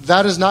say,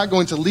 that is not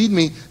going to lead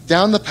me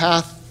down the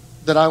path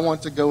that I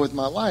want to go with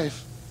my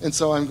life, and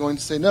so I'm going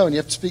to say no. And you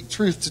have to speak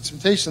truth to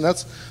temptation.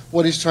 That's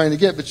what he's trying to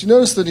get. But you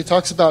notice that he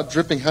talks about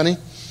dripping honey.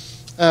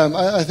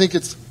 I think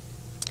it's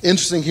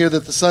interesting here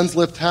that the son's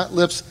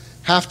lips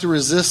have to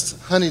resist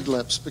honeyed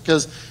lips,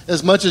 because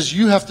as much as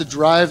you have to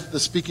drive the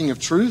speaking of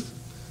truth,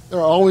 there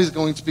are always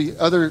going to be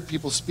other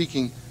people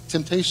speaking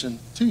temptation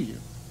to you.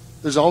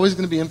 There's always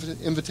going to be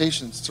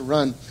invitations to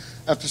run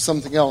after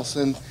something else.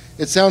 And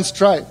it sounds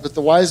trite, but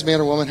the wise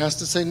man or woman has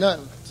to say no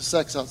to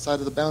sex outside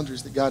of the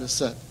boundaries that God has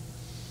set.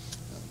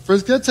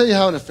 Friends, can I tell you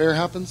how an affair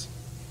happens?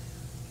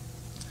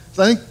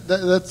 So I think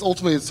that's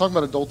ultimately, it's talking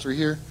about adultery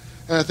here.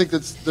 And I think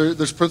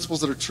there's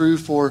principles that are true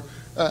for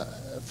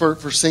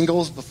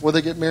singles before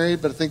they get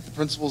married, but I think the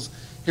principles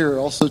here are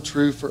also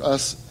true for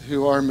us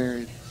who are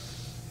married.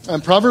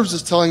 And Proverbs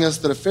is telling us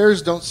that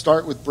affairs don't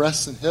start with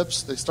breasts and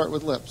hips, they start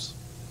with lips.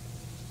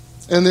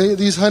 And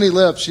these honey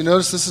lips, you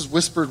notice this is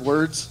whispered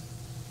words.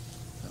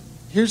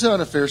 Here's how an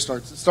affair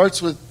starts. It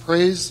starts with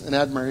praise and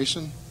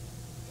admiration.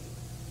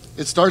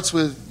 It starts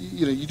with,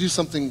 you do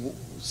something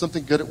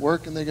good at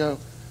work, and they go,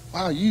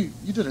 wow, you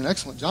did an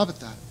excellent job at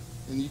that.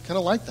 And you kind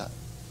of like that.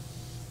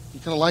 You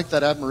kind of like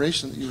that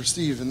admiration that you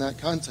receive in that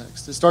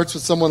context. It starts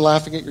with someone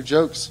laughing at your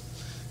jokes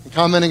and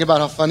commenting about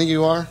how funny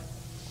you are.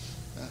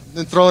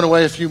 Then throwing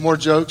away a few more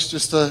jokes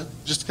just to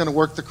kind of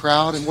work the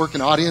crowd and work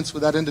an audience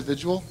with that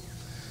individual.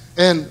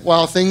 And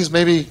while things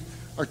maybe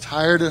are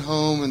tired at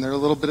home and they're a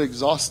little bit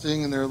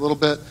exhausting and they're a little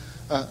bit,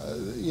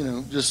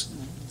 just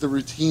the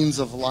routines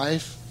of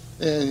life,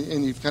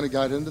 and you've kind of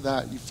got into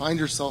that, you find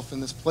yourself in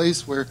this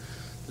place where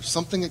there's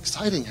something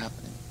exciting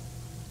happening.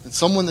 And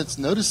someone that's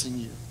noticing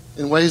you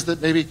in ways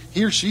that maybe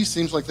he or she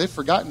seems like they've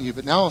forgotten you,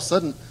 but now all of a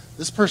sudden,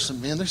 this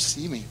person, man, they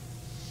see me.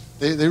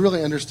 They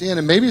really understand.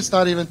 And maybe it's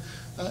not even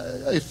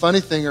a funny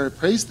thing or a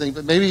praise thing,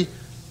 but maybe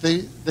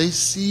they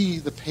see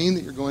the pain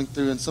that you're going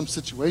through in some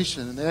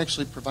situation, and they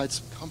actually provide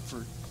some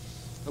comfort,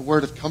 a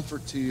word of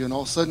comfort to you. And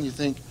all of a sudden you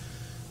think,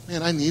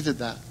 man, I needed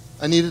that.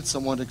 I needed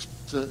someone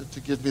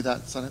to give me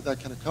that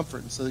kind of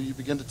comfort. And so you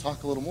begin to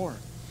talk a little more.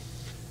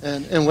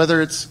 And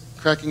whether it's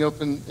cracking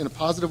open in a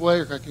positive way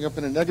or cracking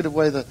open in a negative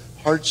way, the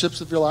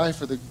hardships of your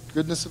life or the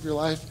goodness of your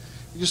life,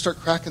 you just start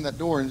cracking that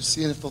door and just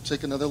seeing if they'll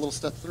take another little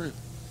step through.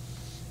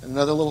 And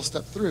another little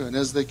step through. And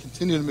as they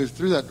continue to move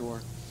through that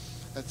door,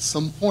 at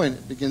some point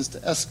it begins to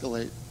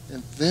escalate,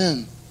 and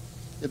then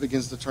it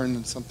begins to turn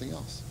into something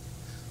else.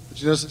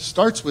 But you notice it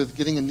starts with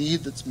getting a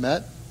need that's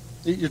met.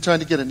 You're trying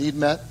to get a need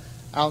met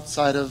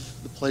outside of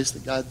the place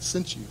that God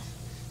sent you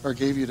or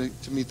gave you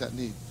to meet that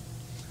need.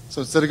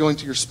 So instead of going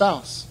to your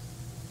spouse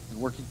and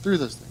working through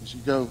those things,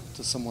 you go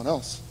to someone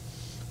else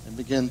and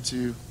begin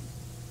to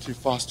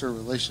foster a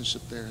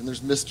relationship there. And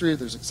there's mystery,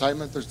 there's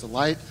excitement, there's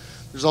delight.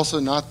 There's also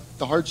not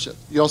the hardship.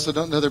 You also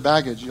don't know their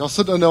baggage. You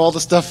also don't know all the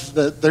stuff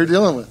that they're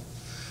dealing with.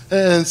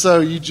 And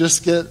so you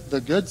just get the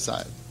good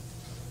side.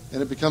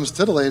 And it becomes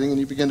titillating, and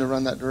you begin to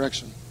run that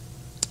direction.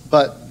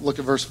 But look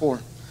at verse 4.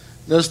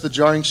 Notice the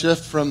jarring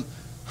shift from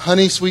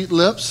honey-sweet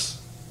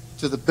lips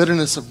to the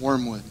bitterness of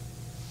wormwood.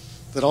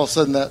 that all of a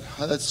sudden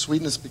that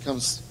sweetness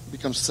becomes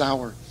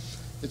sour.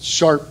 It's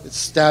sharp. It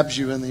stabs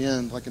you in the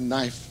end like a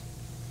knife.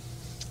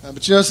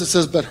 But you notice it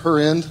says, but her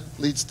end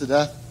leads to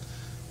death.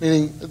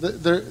 Meaning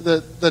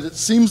that it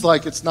seems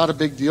like it's not a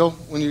big deal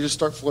when you just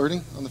start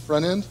flirting on the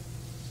front end.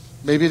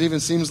 Maybe it even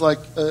seems like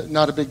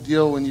not a big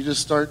deal when you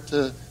just start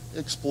to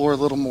explore a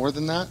little more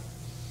than that.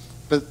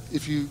 But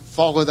if you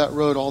follow that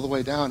road all the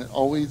way down, it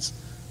always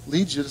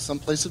leads you to some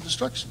place of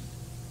destruction.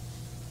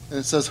 And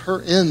it says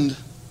her end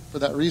for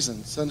that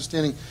reason. So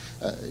understanding,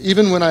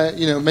 even when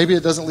maybe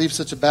it doesn't leave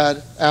such a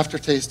bad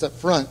aftertaste up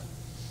front,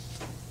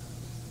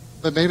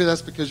 but maybe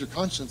that's because your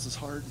conscience is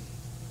hard.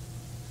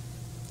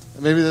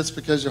 And maybe that's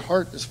because your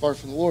heart is far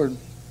from the Lord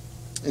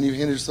and you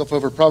hand yourself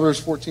over.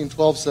 Proverbs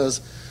 14:12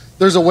 says,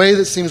 there's a way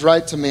that seems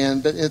right to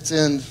man, but its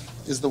end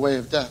is the way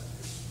of death.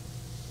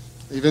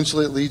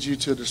 Eventually it leads you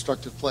to a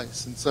destructive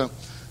place. And so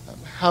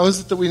how is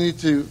it that we need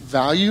to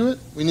value it?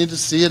 We need to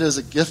see it as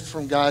a gift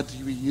from God to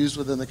be used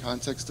within the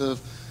context of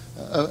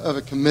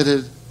a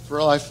committed for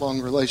a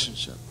lifelong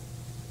relationship.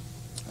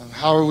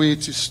 How are we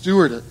to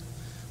steward it?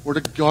 We're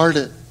to guard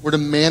it. We're to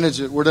manage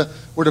it. We're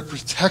to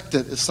protect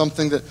it as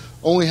something that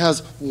only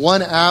has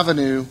one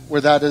avenue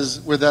where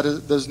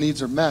those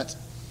needs are met.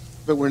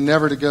 But we're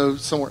never to go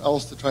somewhere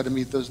else to try to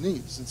meet those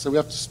needs. And so we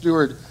have to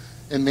steward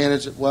and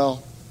manage it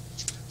well.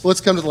 So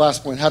let's come to the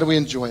last point. How do we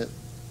enjoy it?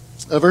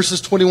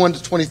 Verses 21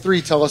 to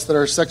 23 tell us that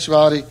our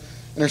sexuality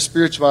and our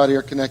spirituality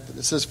are connected.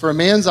 It says, for a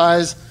man's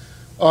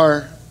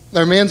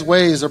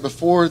ways are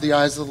before the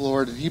eyes of the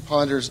Lord, and he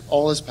ponders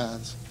all his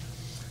paths.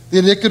 The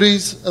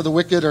iniquities of the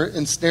wicked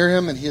ensnare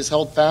him, and he is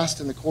held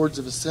fast in the cords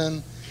of his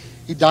sin.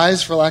 He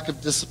dies for lack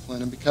of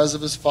discipline, and because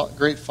of his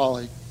great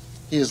folly,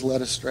 he is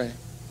led astray.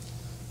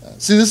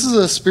 See, this is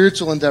a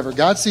spiritual endeavor.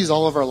 God sees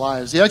all of our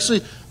lives. He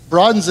actually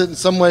broadens it in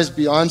some ways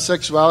beyond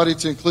sexuality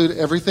to include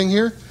everything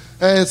here.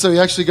 And so he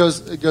actually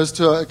goes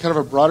to a kind of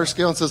a broader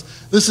scale and says,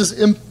 this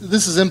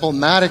is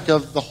emblematic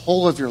of the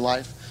whole of your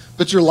life.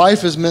 But your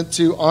life is meant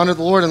to honor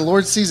the Lord, and the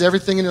Lord sees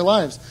everything in your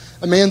lives.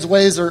 A man's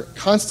ways are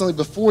constantly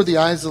before the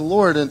eyes of the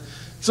Lord. And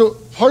so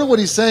part of what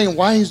he's saying,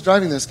 why he's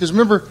driving this, because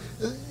remember,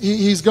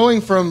 he's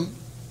going from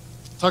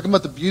talking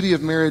about the beauty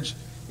of marriage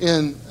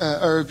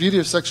or beauty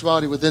of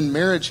sexuality within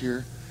marriage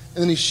here,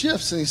 and then he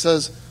shifts and he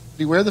says,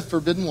 beware the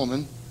forbidden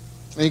woman.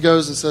 And he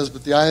goes and says,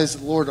 but the eyes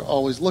of the Lord are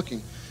always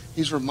looking.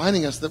 He's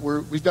reminding us that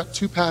we've got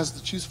two paths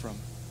to choose from.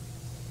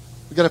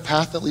 We've got a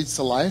path that leads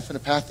to life and a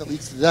path that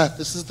leads to death.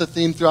 This is the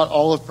theme throughout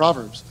all of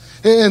Proverbs.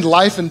 And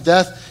life and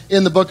death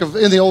in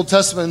the Old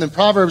Testament and in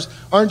Proverbs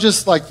aren't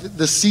just like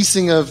the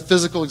ceasing of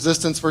physical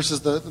existence versus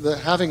the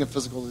having of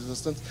physical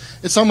existence.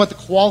 It's talking about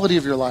the quality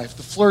of your life,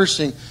 the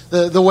flourishing,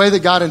 the way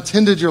that God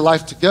intended your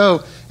life to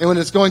go. And when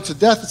it's going to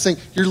death, it's saying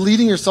you're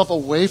leading yourself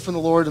away from the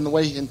Lord in the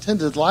way he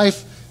intended.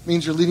 Life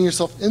means you're leading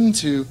yourself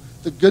into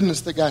the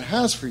goodness that God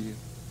has for you.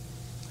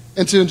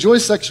 And to enjoy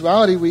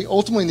sexuality, we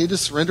ultimately need to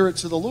surrender it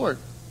to the Lord.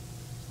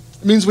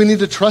 It means we need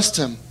to trust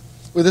him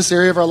with this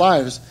area of our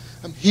lives.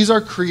 He's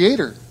our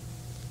creator.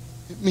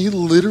 He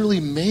literally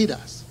made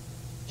us.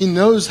 He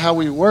knows how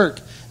we work.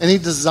 And he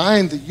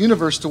designed the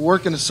universe to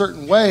work in a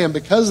certain way. And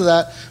because of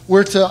that,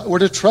 we're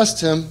to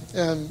trust him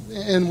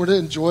and we're to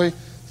enjoy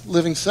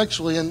living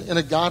sexually in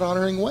a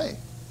God-honoring way.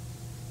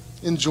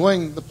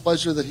 Enjoying the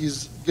pleasure that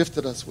he's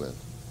gifted us with.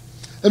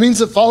 That means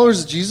that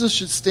followers of Jesus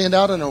should stand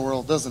out in our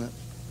world, doesn't it?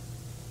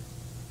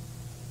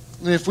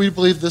 I mean, if we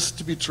believe this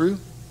to be true,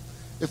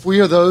 if we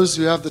are those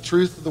who have the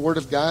truth of the Word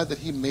of God, that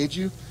he made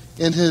you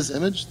in his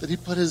image, that he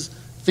put his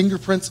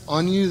fingerprints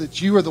on you,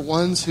 that you are the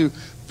ones who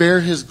bear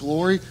his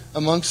glory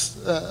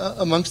amongst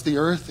the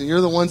earth, and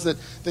you're the ones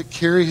that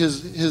carry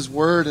his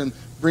word and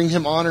bring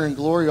him honor and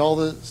glory all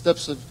the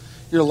steps of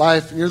your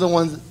life, and you're the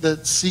ones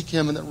that seek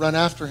him and that run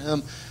after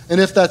him.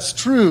 And if that's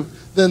true,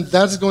 then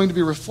that's going to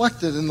be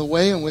reflected in the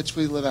way in which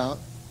we live out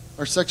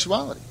our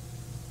sexuality.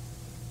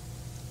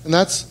 And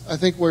that's, I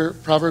think, where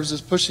Proverbs is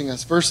pushing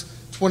us. Verse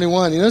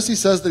 21, you notice he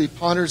says that he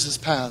ponders his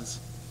paths.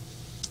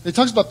 And he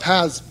talks about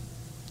paths.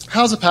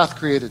 How's a path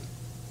created?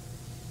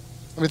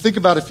 I mean, think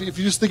about if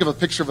you just think of a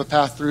picture of a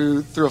path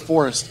through a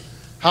forest.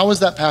 How is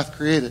that path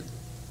created?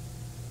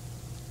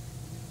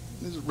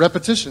 It's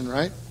repetition,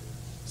 right?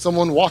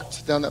 Someone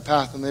walked down that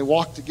path and they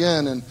walked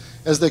again, and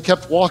as they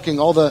kept walking,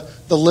 all the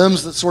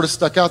limbs that sort of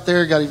stuck out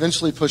there got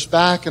eventually pushed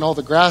back, and all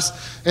the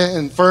grass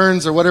and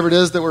ferns or whatever it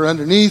is that were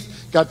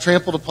underneath got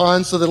trampled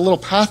upon, so that a little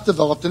path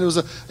developed, and it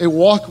was a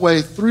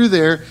walkway through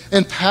there.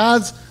 And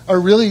paths are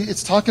really,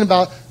 it's talking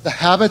about the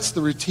habits,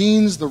 the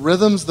routines, the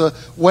rhythms, the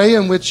way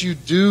in which you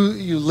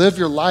live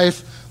your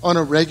life on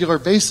a regular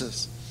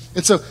basis.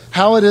 And so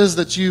how it is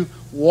that you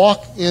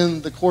walk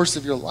in the course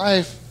of your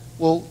life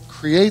will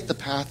create the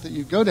path that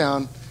you go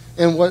down.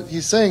 And what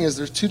he's saying is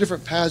there's two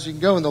different paths you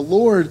can go, and the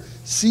Lord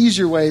sees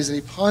your ways and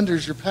he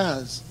ponders your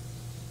paths.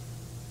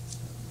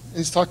 And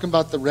he's talking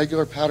about the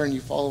regular pattern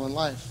you follow in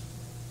life.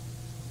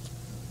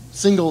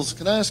 Singles,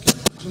 can I ask you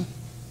a question?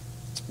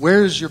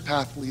 Where is your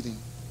path leading?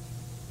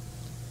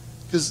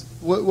 Because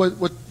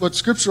what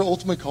Scripture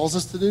ultimately calls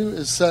us to do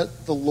is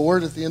set the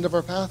Lord at the end of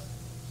our path,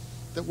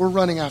 that we're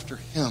running after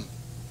him.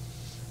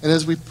 And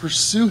as we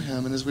pursue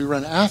him and as we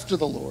run after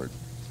the Lord,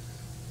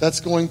 that's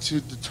going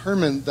to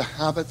determine the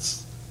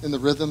habits and the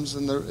rhythms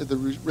and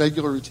the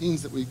regular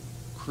routines that we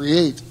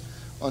create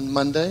on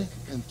Monday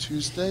and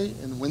Tuesday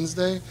and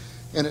Wednesday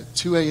and at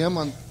 2 a.m.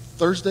 on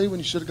Thursday when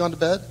you should have gone to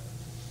bed,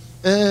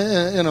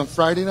 and on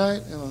Friday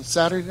night and on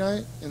Saturday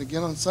night and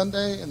again on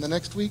Sunday and the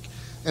next week.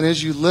 And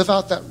as you live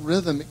out that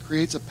rhythm, it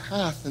creates a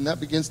path, and that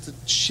begins to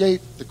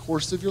shape the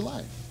course of your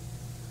life.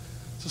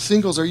 So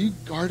singles, are you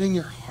guarding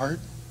your heart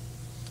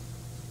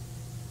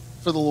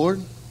for the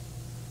Lord?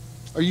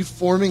 Are you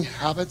forming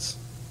habits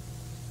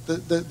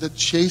that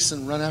chase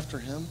and run after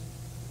him,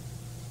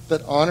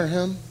 that honor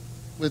him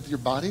with your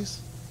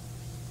bodies,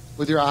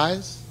 with your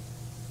eyes,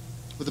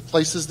 with the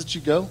places that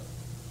you go,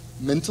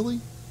 mentally,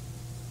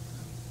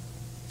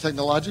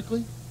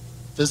 technologically,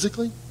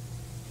 physically?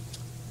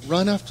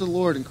 Run after the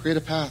Lord and create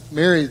a path.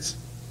 Marrieds,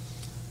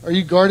 are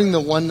you guarding the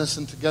oneness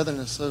and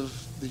togetherness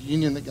of the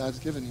union that God's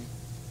given you?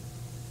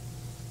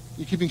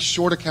 You're keeping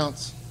short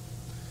accounts.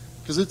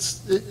 Because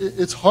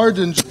it's hard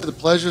to enjoy the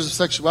pleasures of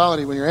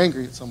sexuality when you're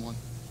angry at someone.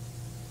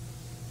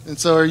 And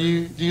so do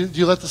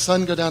you let the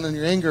sun go down in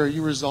your anger? Or are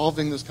you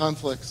resolving those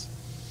conflicts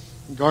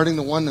and guarding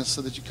the oneness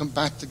so that you come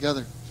back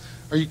together?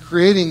 Are you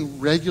creating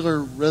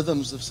regular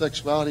rhythms of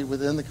sexuality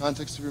within the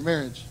context of your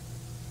marriage?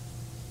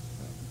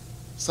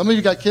 Some of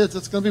you got kids,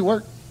 it's going to be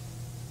work.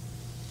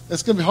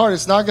 It's going to be hard.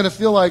 It's not going to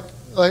feel like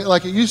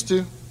it used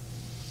to,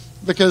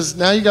 because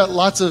now you got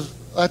lots of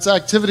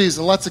activities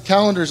and lots of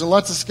calendars and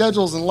lots of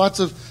schedules and lots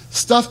of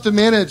stuff to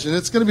manage, and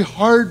it's going to be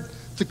hard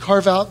to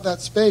carve out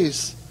that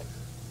space.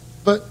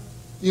 But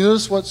you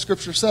notice what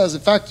Scripture says.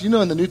 In fact, in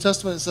the New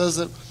Testament it says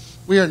that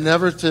we are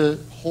never to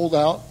hold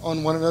out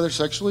on one another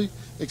sexually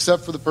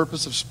except for the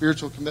purpose of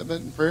spiritual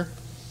commitment and prayer.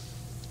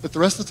 But the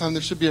rest of the time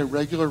there should be a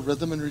regular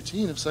rhythm and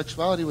routine of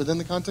sexuality within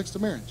the context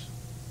of marriage.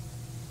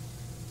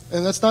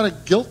 And that's not a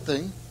guilt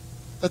thing.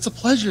 That's a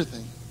pleasure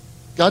thing.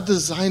 God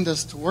designed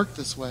us to work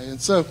this way.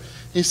 And so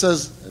he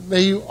says,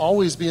 may you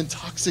always be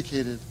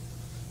intoxicated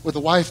with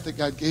a wife that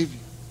God gave you,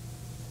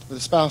 with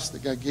a spouse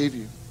that God gave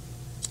you.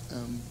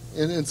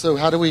 And so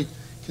how do we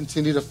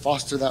continue to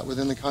foster that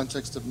within the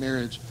context of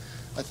marriage?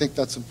 I think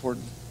that's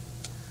important.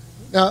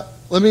 Now,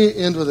 let me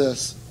end with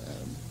this.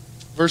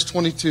 Verse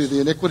 22, the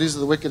iniquities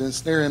of the wicked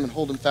ensnare him and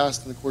hold him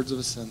fast in the cords of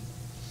his sin.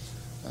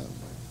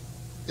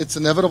 It's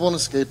inevitable and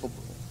escapable.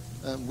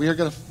 We're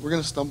going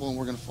to stumble and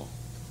we're going to fall.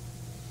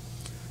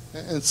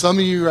 And some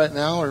of you right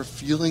now are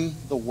feeling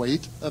the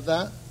weight of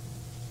that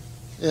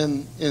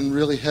in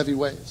really heavy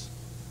ways.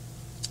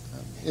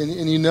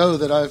 And you know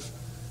that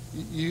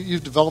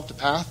you've developed a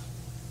path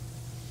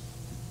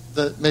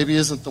that maybe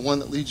isn't the one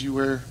that leads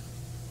you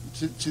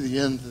to the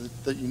end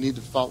that you need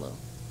to follow.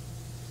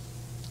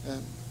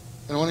 And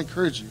I want to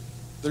encourage you.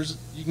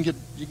 You can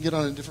get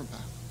on a different path.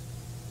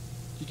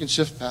 You can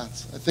shift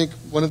paths. I think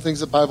one of the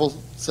things the Bible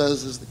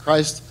says is that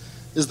Christ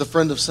is the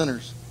friend of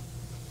sinners.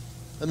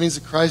 That means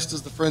that Christ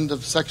is the friend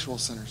of sexual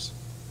sinners.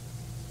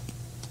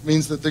 It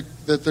means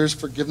that there's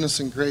forgiveness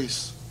and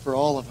grace for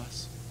all of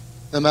us,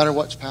 no matter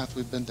what path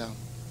we've been down.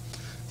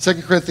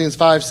 2 Corinthians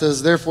 5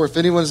 says, therefore, if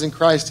anyone is in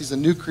Christ, he's a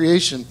new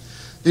creation.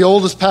 The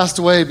old has passed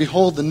away.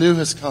 Behold, the new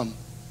has come.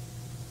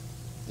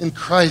 In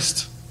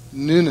Christ,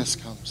 newness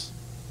comes.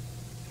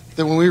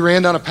 That when we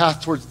ran down a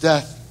path towards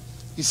death,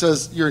 he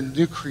says, you're a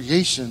new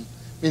creation,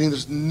 meaning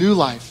there's new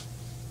life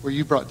where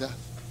you brought death.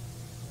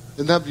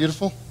 Isn't that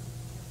beautiful?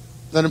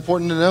 Is that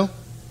important to know?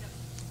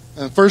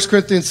 And 1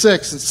 Corinthians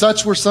 6, and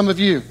such were some of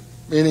you,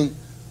 meaning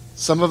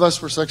some of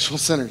us were sexual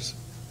sinners.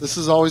 This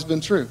has always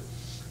been true.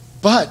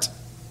 But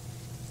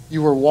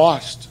you were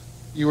washed,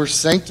 you were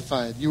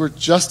sanctified, you were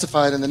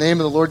justified in the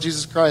name of the Lord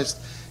Jesus Christ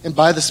and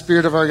by the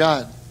Spirit of our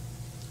God.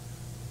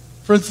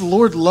 Friends, the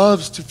Lord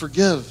loves to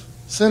forgive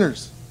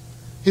sinners.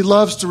 He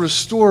loves to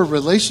restore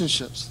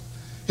relationships.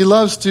 He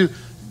loves to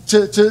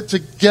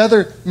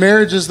gather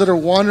marriages that are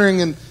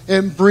wandering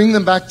and bring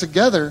them back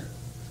together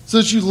so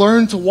that you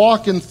learn to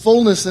walk in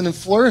fullness and in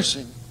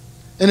flourishing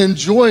and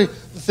enjoy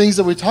the things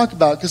that we talk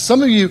about. Because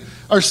some of you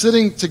are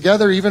sitting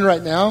together even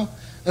right now,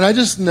 and I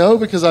just know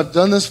because I've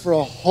done this for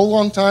a whole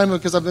long time and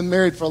because I've been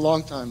married for a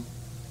long time.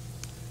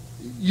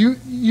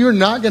 You're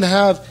not going to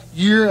have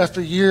year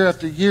after year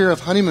after year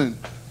of honeymoon.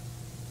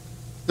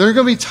 There are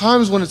going to be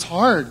times when it's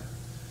hard.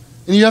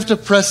 And you have to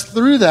press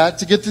through that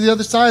to get to the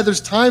other side. There's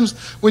times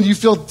when you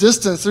feel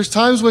distance. There's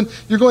times when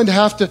you're going to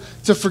have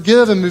to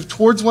forgive and move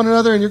towards one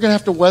another, and you're going to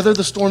have to weather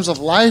the storms of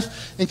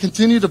life and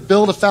continue to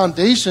build a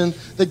foundation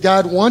that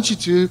God wants you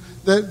to,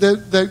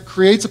 that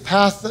creates a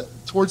path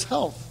towards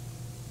health.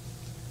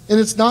 And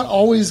it's not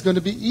always going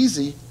to be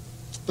easy,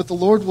 but the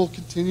Lord will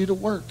continue to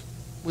work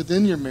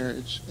within your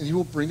marriage, and he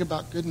will bring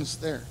about goodness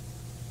there.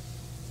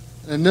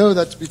 And I know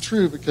that to be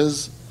true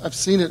because I've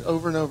seen it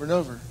over and over and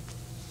over.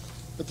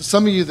 But to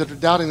some of you that are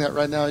doubting that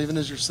right now, even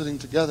as you're sitting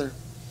together,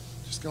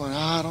 just going,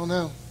 I don't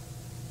know.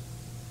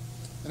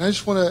 And I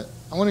want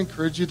to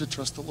encourage you to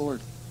trust the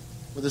Lord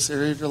with this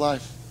area of your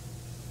life.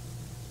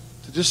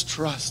 To just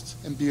trust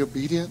and be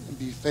obedient and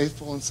be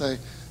faithful and say,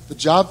 the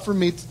job for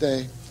me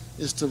today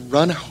is to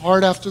run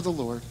hard after the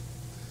Lord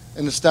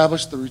and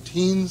establish the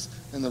routines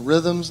and the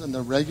rhythms and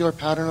the regular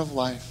pattern of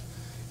life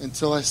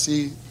until I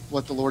see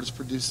what the Lord is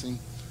producing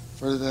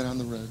further down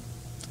the road,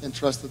 and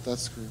trust that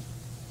that's true.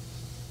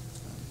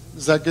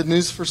 Is that good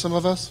news for some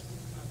of us?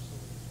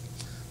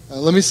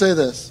 Let me say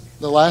this.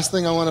 The last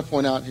thing I want to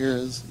point out here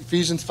is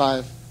Ephesians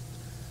 5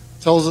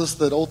 tells us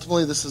that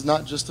ultimately this is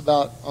not just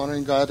about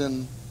honoring God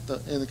in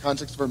the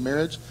context of our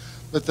marriage,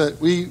 but that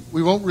we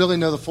won't really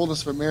know the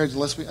fullness of our marriage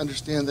unless we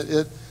understand that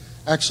it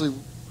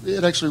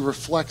actually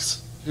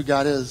reflects who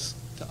God is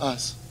to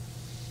us.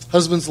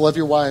 Husbands, love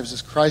your wives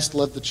as Christ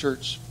loved the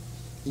church.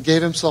 He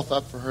gave himself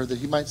up for her that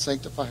he might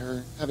sanctify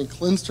her, having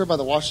cleansed her by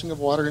the washing of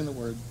water in the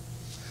word,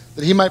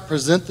 that he might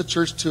present the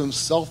church to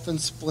himself in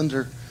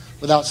splendor,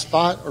 without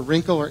spot or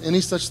wrinkle or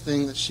any such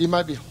thing, that she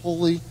might be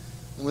holy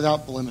and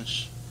without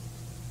blemish.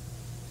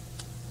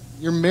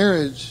 Your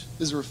marriage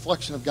is a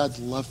reflection of God's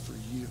love for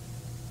you.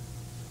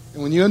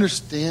 And when you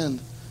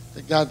understand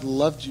that God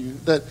loved you,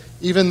 that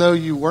even though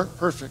you weren't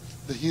perfect,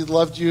 that he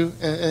loved you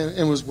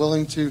and was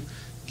willing to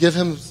give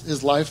him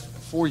his life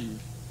for you,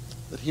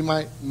 that he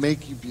might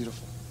make you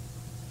beautiful,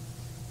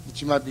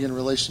 that you might be in a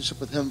relationship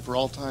with him for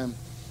all time.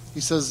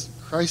 He says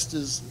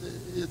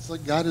it's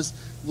like God is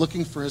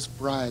looking for his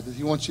bride, that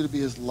he wants you to be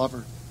his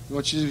lover. He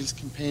wants you to be his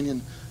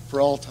companion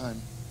for all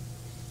time.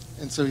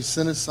 And so he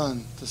sent his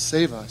son to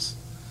save us,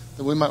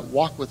 that we might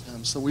walk with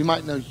him, so we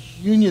might know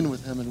union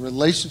with him and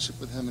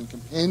relationship with him and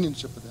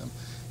companionship with him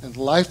and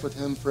life with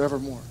him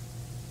forevermore.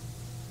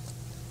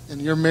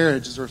 And your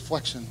marriage is a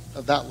reflection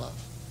of that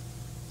love.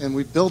 And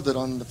we build it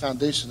on the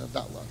foundation of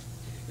that love.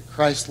 That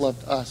Christ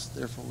loved us,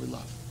 therefore we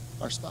love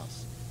our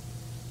spouse.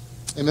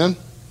 Amen?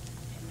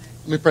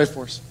 Let me pray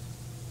for us.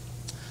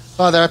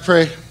 Father, I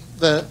pray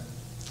that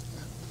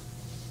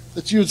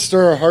you would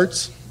stir our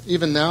hearts,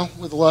 even now,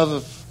 with the love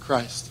of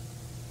Christ.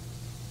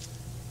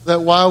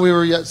 That while we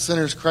were yet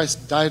sinners,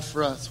 Christ died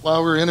for us.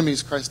 While we were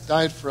enemies, Christ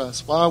died for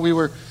us. While we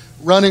were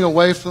running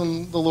away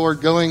from the Lord,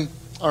 going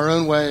our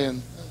own way,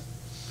 and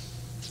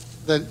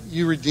that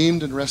you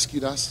redeemed and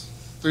rescued us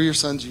through your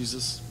Son,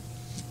 Jesus.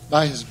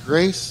 By his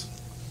grace,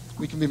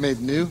 we can be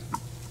made new.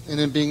 And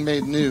in being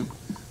made new,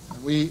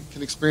 we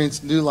can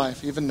experience new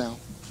life even now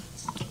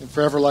and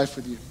forever life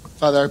with you.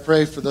 Father, I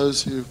pray for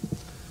those who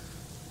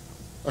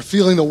are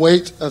feeling the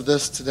weight of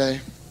this today.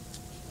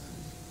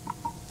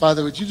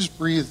 Father, would you just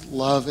breathe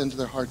love into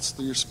their hearts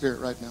through your Spirit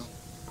right now?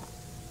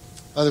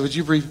 Father, would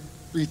you breathe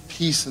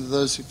peace into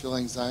those who feel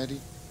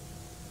anxiety?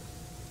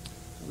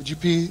 Would you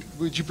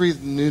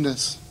breathe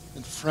newness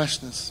and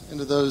freshness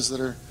into those that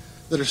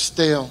are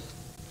stale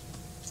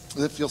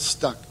and that feel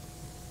stuck?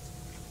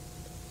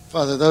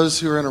 Father, those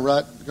who are in a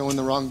rut, going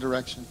the wrong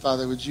direction,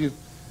 Father, would you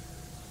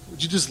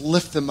just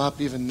lift them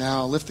up even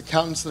now, lift the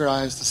countenance of their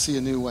eyes to see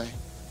a new way.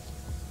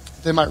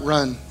 They might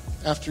run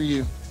after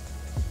you.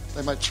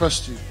 They might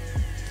trust you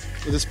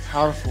with this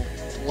powerful,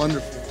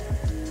 wonderful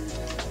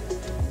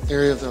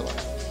area of their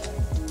life.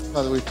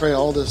 Father, we pray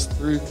all this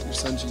through your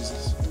Son,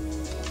 Jesus,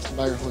 and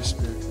by your Holy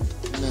Spirit.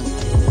 Amen.